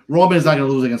 Roman's not going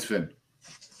to lose against Finn.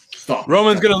 Stop.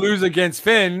 Roman's going to lose against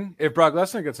Finn if Brock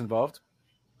Lesnar gets involved.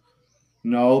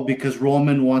 No, because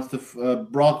Roman wants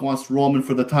Brock wants Roman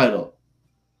for the title.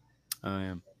 Oh,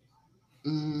 yeah.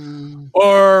 Mm,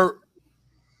 Or,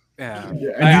 yeah.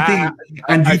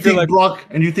 And you feel think like- Brock?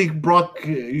 And you think Brock?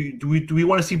 Do we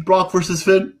want to see Brock versus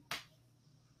Finn?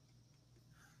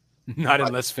 Not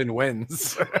unless Finn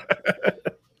wins.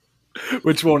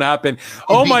 Which won't happen.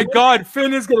 Oh, my God.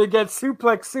 Finn is going to get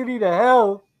Suplex City to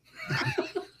hell.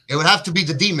 it would have to be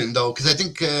the demon though, because I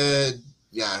think,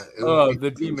 Oh,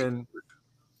 the demon.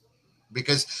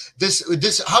 because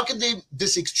this how can they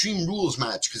this Extreme Rules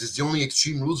match, because it's the only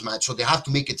Extreme Rules match, so they have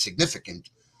to make it significant.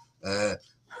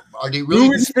 Are they really? Who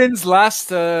was Finn's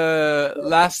last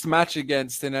match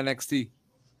against in NXT?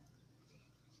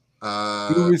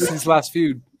 Who was his last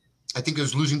feud? I think it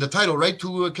was losing the title, right, to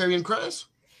Karrion Kross.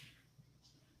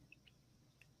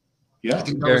 Yeah, I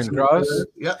think that Karrion Kross.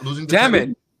 Yeah, losing. The Damn title.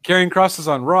 it, Karrion Kross is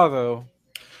on Raw though.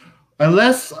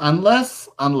 unless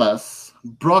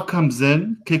Brock comes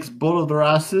in, kicks both of their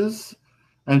asses,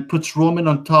 and puts Roman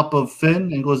on top of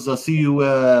Finn and goes, "I'll see you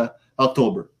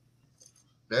October."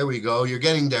 There we go. You're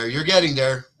getting there. You're getting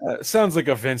there. Sounds like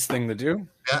a Vince thing to do.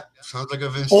 Yeah, sounds like a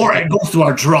Vince. Or thing. it goes to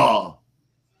our draw.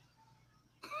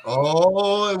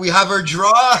 Oh, we have our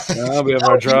draw. We have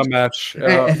our draw match.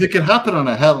 Hey, if it can happen on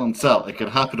a Hell in Cell, it can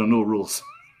happen on No Rules.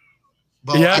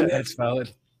 Well, Yeah, that's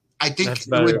valid. I think That's it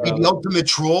very would be valid. the ultimate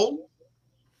troll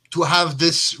to have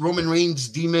this Roman Reigns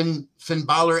Demon Finn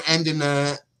Balor end in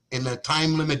a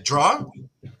time limit draw.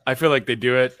 I feel like they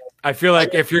do it. I feel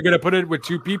like if you're gonna put it with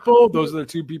two people, those are the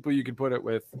two people you can put it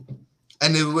with.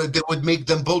 And it would make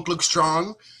them both look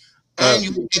strong. And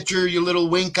you would get your little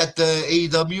wink at the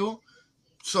AEW.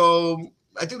 So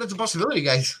I think that's a possibility,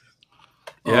 guys.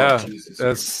 Yeah, Oh, Jesus.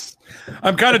 that's.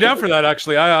 I'm kind of down for that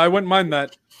actually. I wouldn't mind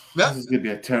that. Yeah. This is going to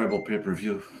be a terrible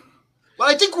pay-per-view. Well,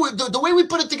 I think the way we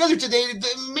put it together today, it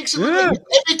makes it look Yeah. like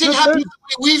everything Not happens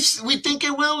the way we think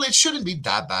it will. It shouldn't be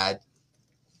that bad.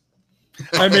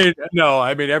 I mean, no.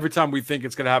 I mean, every time we think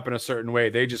it's going to happen a certain way,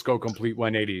 they just go complete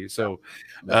 180. So,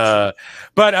 but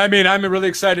I mean, I'm really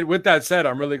excited. With that said,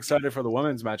 I'm really excited for the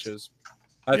women's matches.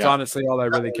 That's Yeah. honestly all I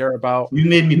really care about. You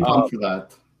made me pumped for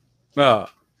that.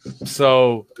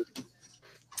 So,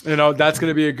 you know, that's going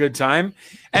to be a good time.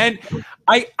 And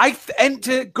and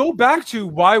to go back to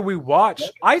why we watch,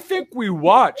 I think we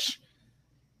watch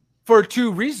for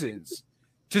two reasons: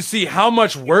 to see how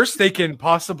much worse they can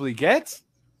possibly get,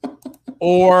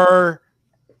 or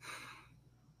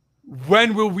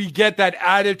when will we get that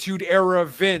Attitude Era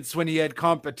Vince when he had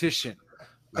competition?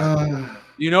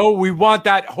 You know, we want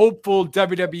that hopeful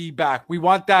WWE back. We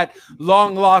want that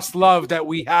long lost love that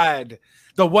we had,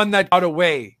 the one that got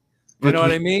away. You know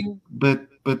what I mean? But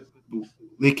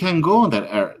they can't go on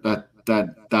that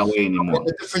way anymore. In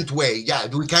a different way. Yeah,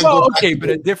 we can't Well, go back okay, to but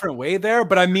a different way there.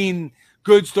 But I mean,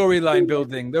 good storyline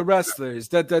building, the wrestlers,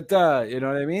 You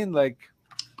know what I mean? Like,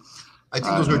 I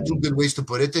think those are two good ways to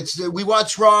put it. It's we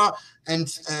watch Raw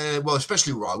and well,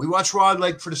 especially Raw. We watch Raw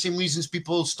like for the same reasons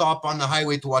people stop on the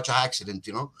highway to watch an accident.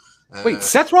 You know. wait,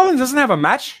 Seth Rollins doesn't have a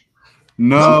match?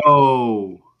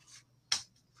 No.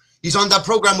 He's on that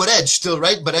program with Edge still,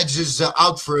 right? But Edge is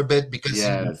out for a bit because he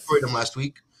Yes. destroyed him last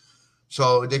week.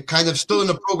 So they're kind of still in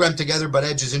the program together, but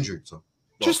Edge is injured. So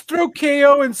Just throw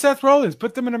KO and Seth Rollins,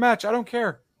 put them in a match. I don't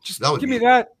care. Just That would give be- me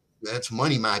that. that's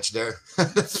money match there.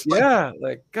 That's fine. Yeah,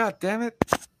 like, God damn it.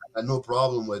 I got no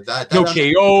problem with that. No That-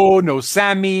 KO, no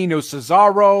Sammy, no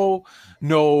Cesaro,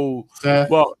 no Seth,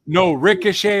 no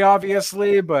Ricochet,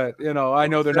 obviously, but you know, I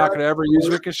know they're not gonna ever use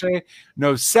Ricochet.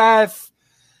 No Seth.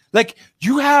 Like,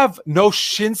 you have no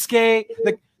Shinsuke.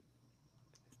 Like,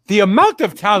 the amount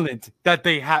of talent that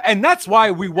they have, and that's why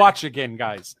we watch again,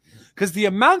 guys. Because the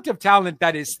amount of talent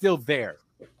that is still there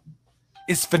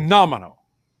is phenomenal.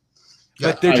 Yeah,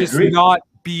 But they're I just agree. not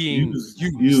being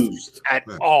used. At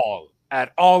Right. all.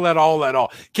 At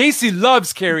all. Casey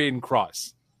loves Karrion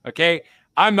Kross. Okay?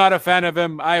 I'm not a fan of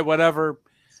him. Whatever.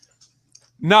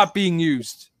 Not being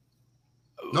used.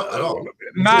 Not at all.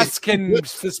 Mask and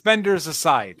suspenders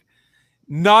aside.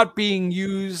 Not being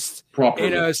used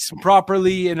properly.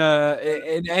 properly in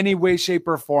any way, shape,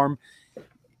 or form.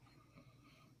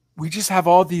 We just have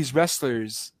all these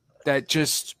wrestlers that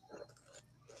just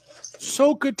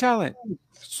so good talent.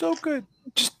 So good.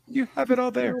 Just you have it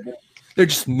all there. They're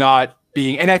just not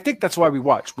being, and I think that's why we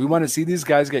watch. We want to see these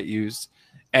guys get used,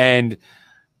 and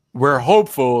we're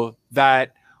hopeful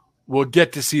that we'll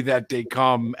get to see that day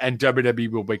come and WWE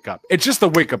will wake up. It's just a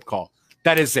wake-up call.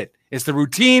 That is it. It's the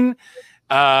routine.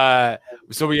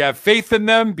 So we have faith in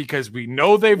them because we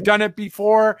know they've done it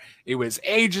before. It was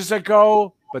ages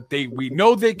ago, but we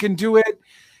know they can do it.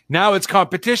 Now it's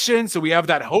competition, so we have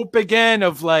that hope again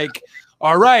of like,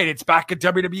 all right, it's back at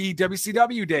WWE,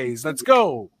 WCW days. Let's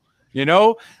go. You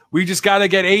know, we just got to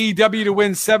get AEW to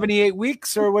win 78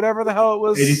 weeks or whatever the hell it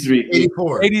was. 83.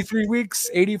 84. 83 weeks,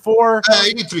 84.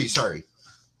 83, sorry.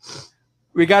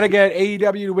 We got to get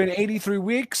AEW to win 83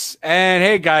 weeks. And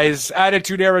hey, guys,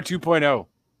 Attitude Era 2.0.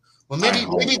 Well,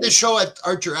 maybe the show at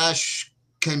Archer Ashe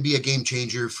can be a game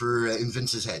changer for in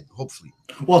Vince's head, hopefully.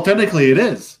 Well, technically it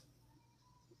is.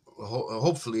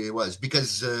 hopefully it was,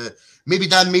 because maybe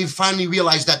Dan may finally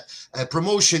realize that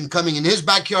promotion coming in his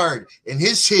backyard, in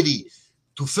his city,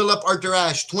 to fill up Arthur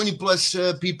Ashe, 20 plus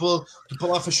people to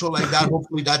pull off a show like that.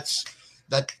 Hopefully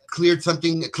that cleared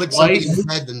something, clicked something in his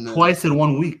head. And, twice in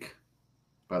 1 week,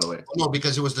 by the way. No,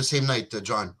 because it was the same night,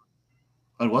 John.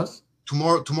 It was?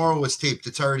 Tomorrow was taped.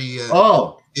 It's already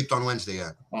taped on Wednesday,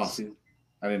 yeah. Oh, see,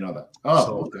 I didn't know that. Oh,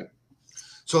 So- okay.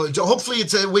 So hopefully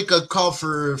it's a wake-up call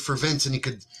for Vince, and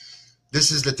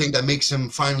this is the thing that makes him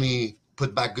finally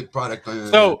put back good product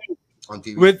on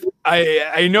TV.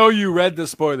 I know you read the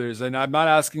spoilers, and I'm not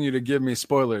asking you to give me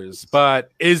spoilers,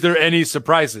 but is there any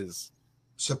surprises?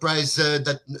 Surprise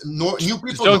that new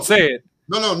people Don't say it.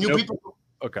 No, new Nope. people.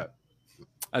 Okay.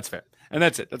 That's fair. And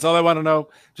that's it. That's all I want to know.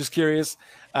 Just curious.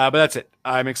 But that's it.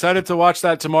 I'm excited to watch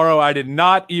that tomorrow. I did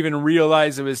not even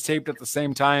realize it was taped at the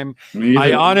same time. Me I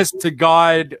either. honest to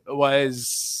God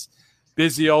was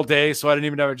busy all day, so I didn't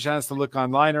even have a chance to look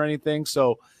online or anything.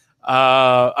 So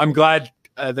I'm glad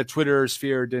the Twitter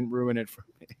sphere didn't ruin it for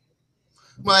me.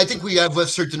 Well, I think we have a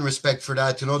certain respect for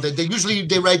that. You know, they usually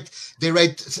write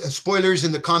spoilers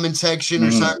in the comment section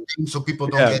or something, so people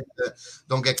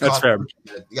don't get caught. That's fair.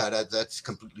 Yeah, that's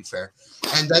completely fair.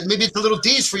 And that maybe it's a little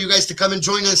tease for you guys to come and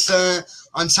join us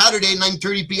on Saturday,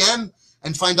 9:30 p.m.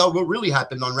 and find out what really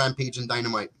happened on Rampage and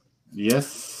Dynamite.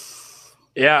 Yes.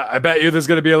 Yeah, I bet you there's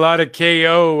going to be a lot of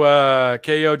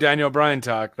KO Daniel Bryan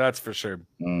talk. That's for sure.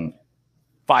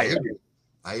 Fire.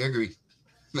 I agree.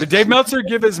 Did Dave Meltzer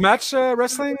give his match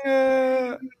wrestling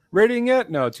rating yet?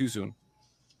 No, too soon.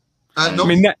 No, I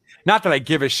mean, not that I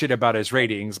give a shit about his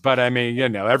ratings, but I mean, you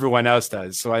know, everyone else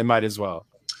does, so I might as well.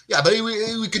 yeah, but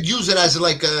we could use it as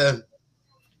like a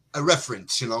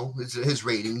reference, you know, his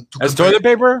rating. To As compare- toilet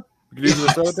paper? We could use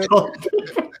it as toilet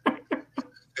paper?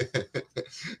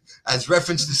 as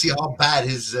reference to see how bad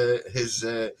his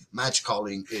match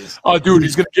calling is. Oh, dude,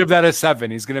 he's gonna give that a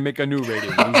 7. He's gonna make a new rating.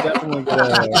 He's definitely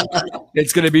gonna.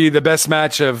 It's gonna be the best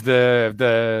match of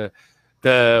the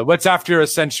what's after a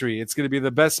century. It's gonna be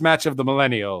the best match of the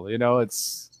millennial. You know,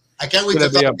 it's. I can't wait Gonna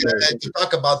to be up there.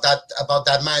 talk about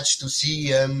that match, to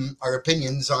see our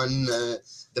opinions on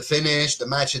the finish, the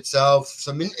match itself,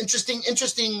 some interesting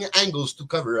angles to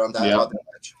cover on that, about that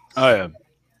match. Oh yeah.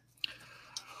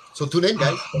 So tune in,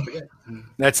 guys. Don't forget.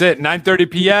 That's it. 9:30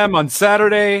 p.m. on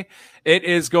Saturday. It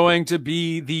is going to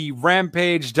be the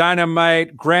Rampage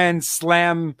Dynamite Grand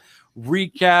Slam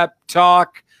recap,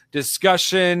 talk,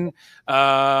 discussion,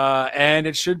 and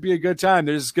it should be a good time.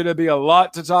 There's going to be a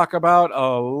lot to talk about,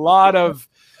 a lot of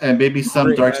And maybe some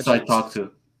Great dark side matches. talk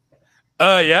too.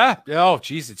 yeah. Oh,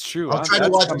 geez, it's true. I'll huh? try to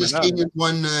That's watch coming this up. Canyon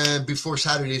one before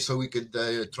Saturday, so we could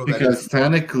throw that Because in.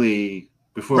 technically,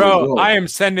 before we Bro, go, I am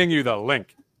sending you the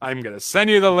link. I'm going to send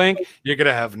you the link. You're going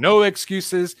to have no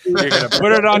excuses. You're going to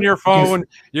put it on your phone.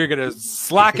 You're going to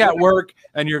slack at work,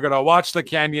 and you're going to watch the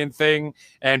Canyon thing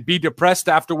and be depressed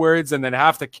afterwards, and then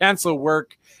have to cancel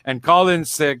work and call in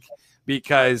sick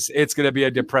because it's going to be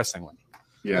a depressing one.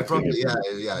 yeah, It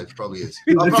probably is.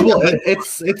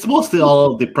 it's mostly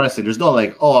all depressing. There's not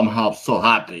like, oh, so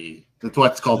happy. That's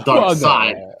what's called dark Well,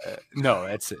 side. No,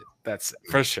 that's it. That's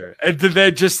for sure.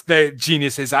 They're just the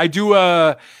geniuses. I do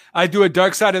a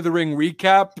Dark Side of the Ring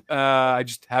recap. I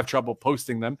just have trouble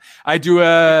posting them. I do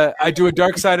a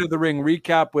Dark Side of the Ring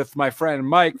recap with my friend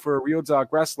Mike for Real Talk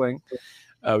Wrestling,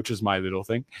 which is my little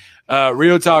thing.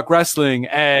 Real Talk Wrestling,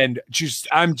 and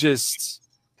I'm just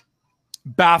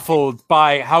baffled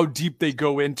by how deep they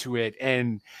go into it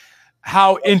and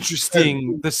how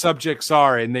interesting the subjects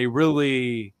are, and they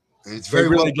really It's very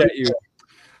really well get you.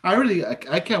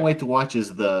 I can't wait to watch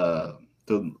the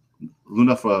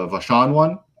Luna Vachon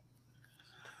one.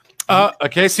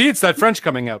 Okay, see, it's that French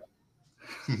coming out.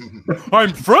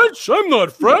 I'm French. I'm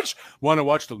not French. Want to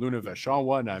watch the Luna Vachon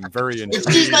one? I'm very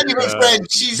intrigued. She's not even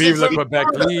French. She's Vive le from Quebec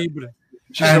Florida. libre.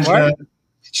 She's And, from what?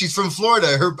 She's from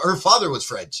Florida. Her father was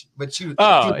French, but she was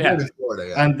Oh, born yeah. in Florida.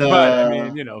 Yeah. And But I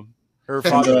mean, you know, her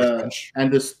father was French.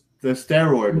 and the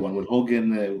steroid one with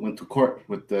Hogan went to court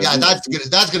with the Yeah,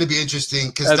 that's gonna be interesting,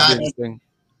 because That's interesting.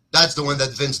 that's the one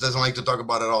that Vince doesn't like to talk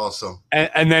about at all. So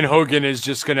And then Hogan is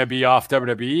just going to be off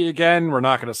WWE again. We're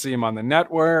not going to see him on the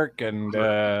network, and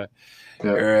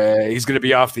he's going to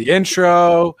be off the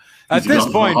intro. At He's this in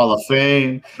the point, Hall of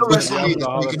Fame.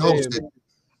 WrestleMania, we can host it.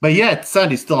 But yet,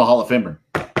 Sonny's still a Hall of Famer.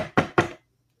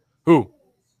 who?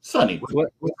 Sonny.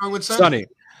 What's wrong with Sonny? Sonny.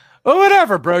 Oh,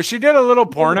 whatever, bro. She did a little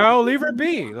porno. Leave her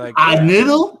be. Like, I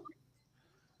niddle?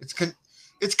 It's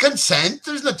consent.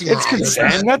 There's nothing it's wrong with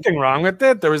consent. that. Nothing wrong with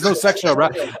it. There was no sexual.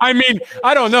 I mean,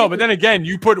 I don't know. But then again,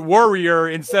 you put Warrior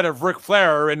instead of Ric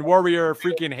Flair, and Warrior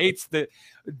freaking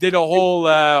did a whole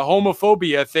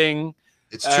homophobia thing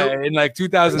It's true. in like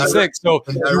 2006. So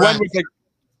you went with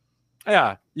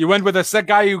you went with a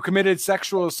guy who committed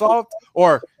sexual assault,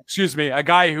 or excuse me, a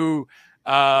guy who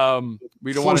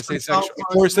we don't want to say sexual,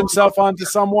 forced himself onto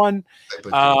someone,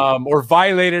 or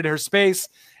violated her space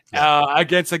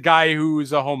against a guy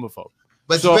who's a homophobe.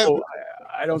 But so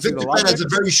I don't see the Victor logic. has a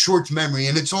very short memory,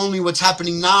 and it's only what's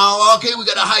happening now. Okay, we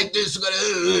gotta hype this. We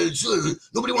gotta.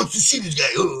 Nobody wants to see this guy.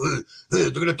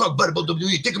 They're gonna talk bad about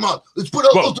WWE. Take him out. Let's put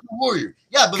out Ultimate Warrior.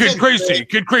 Yeah, but Kid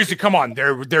Crazy. Come on,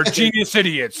 they're genius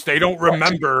idiots. They don't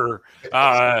remember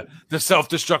the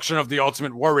self-destruction of the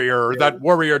Ultimate Warrior, or that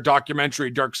Warrior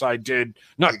documentary Darkseid did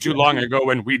not too long ago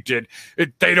when we did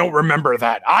it. They don't remember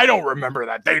that. I don't remember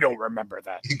that. They don't remember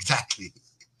that. Exactly.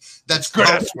 That's Good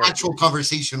how the actual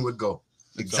conversation would go.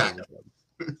 Exactly.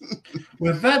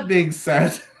 With that being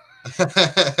said,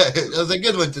 that was a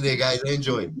good one today, guys. I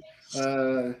enjoyed.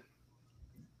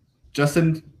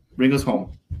 Justin, bring us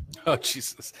home. Oh,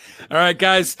 Jesus. All right,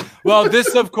 guys. Well,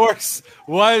 this, of course,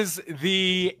 was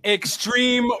the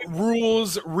Extreme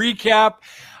Rules recap.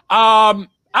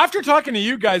 After talking to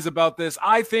you guys about this,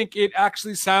 I think it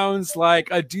actually sounds like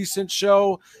a decent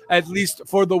show, at least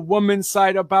for the women's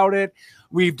side about it.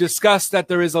 We've discussed that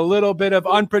there is a little bit of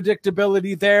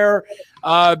unpredictability there.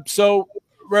 So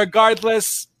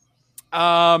regardless,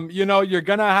 you're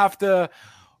going to have to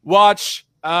watch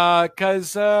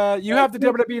because you have the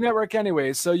WWE Network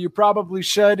anyway, so you probably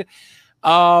should.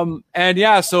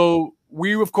 So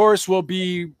we, of course, will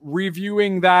be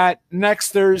reviewing that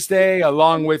next Thursday,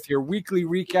 along with your weekly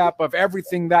recap of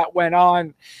everything that went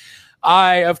on.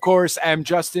 I, of course, am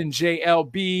Justin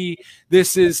JLB.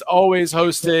 This is always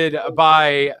hosted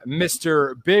by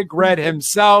Mr. Big Red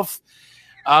himself.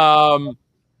 And,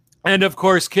 of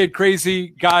course, Kid Crazy.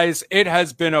 Guys, it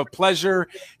has been a pleasure.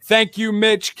 Thank you,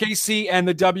 Mitch, Casey, and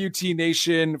the WT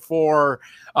Nation for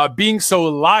being so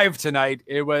live tonight.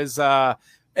 It was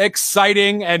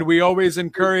exciting, and we always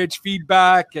encourage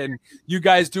feedback and you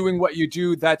guys doing what you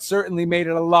do. That certainly made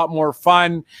it a lot more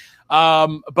fun.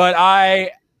 But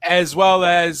I, as well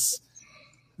as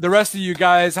the rest of you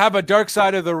guys, have a Dark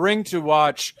Side of the Ring to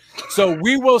watch. So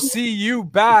we will see you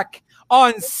back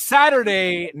on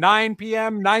Saturday,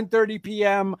 9:30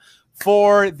 p.m.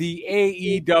 for the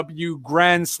AEW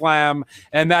Grand Slam.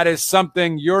 And that is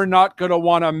something you're not going to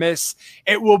want to miss.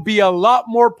 It will be a lot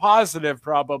more positive,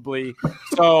 probably.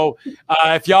 So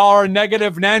if y'all are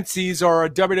negative Nancy's or a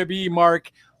WWE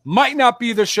mark, might not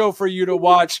be the show for you to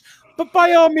watch. But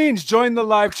by all means, join the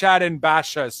live chat and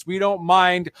bash us. We don't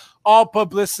mind. All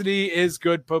publicity is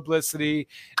good publicity,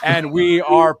 and we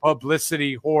are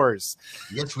publicity whores.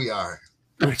 Yes, we are.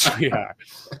 Which we are.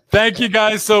 Thank you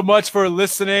guys so much for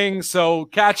listening. So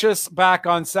catch us back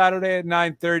on Saturday at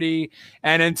 9:30.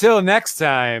 And until next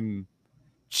time,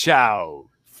 ciao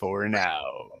for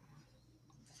now.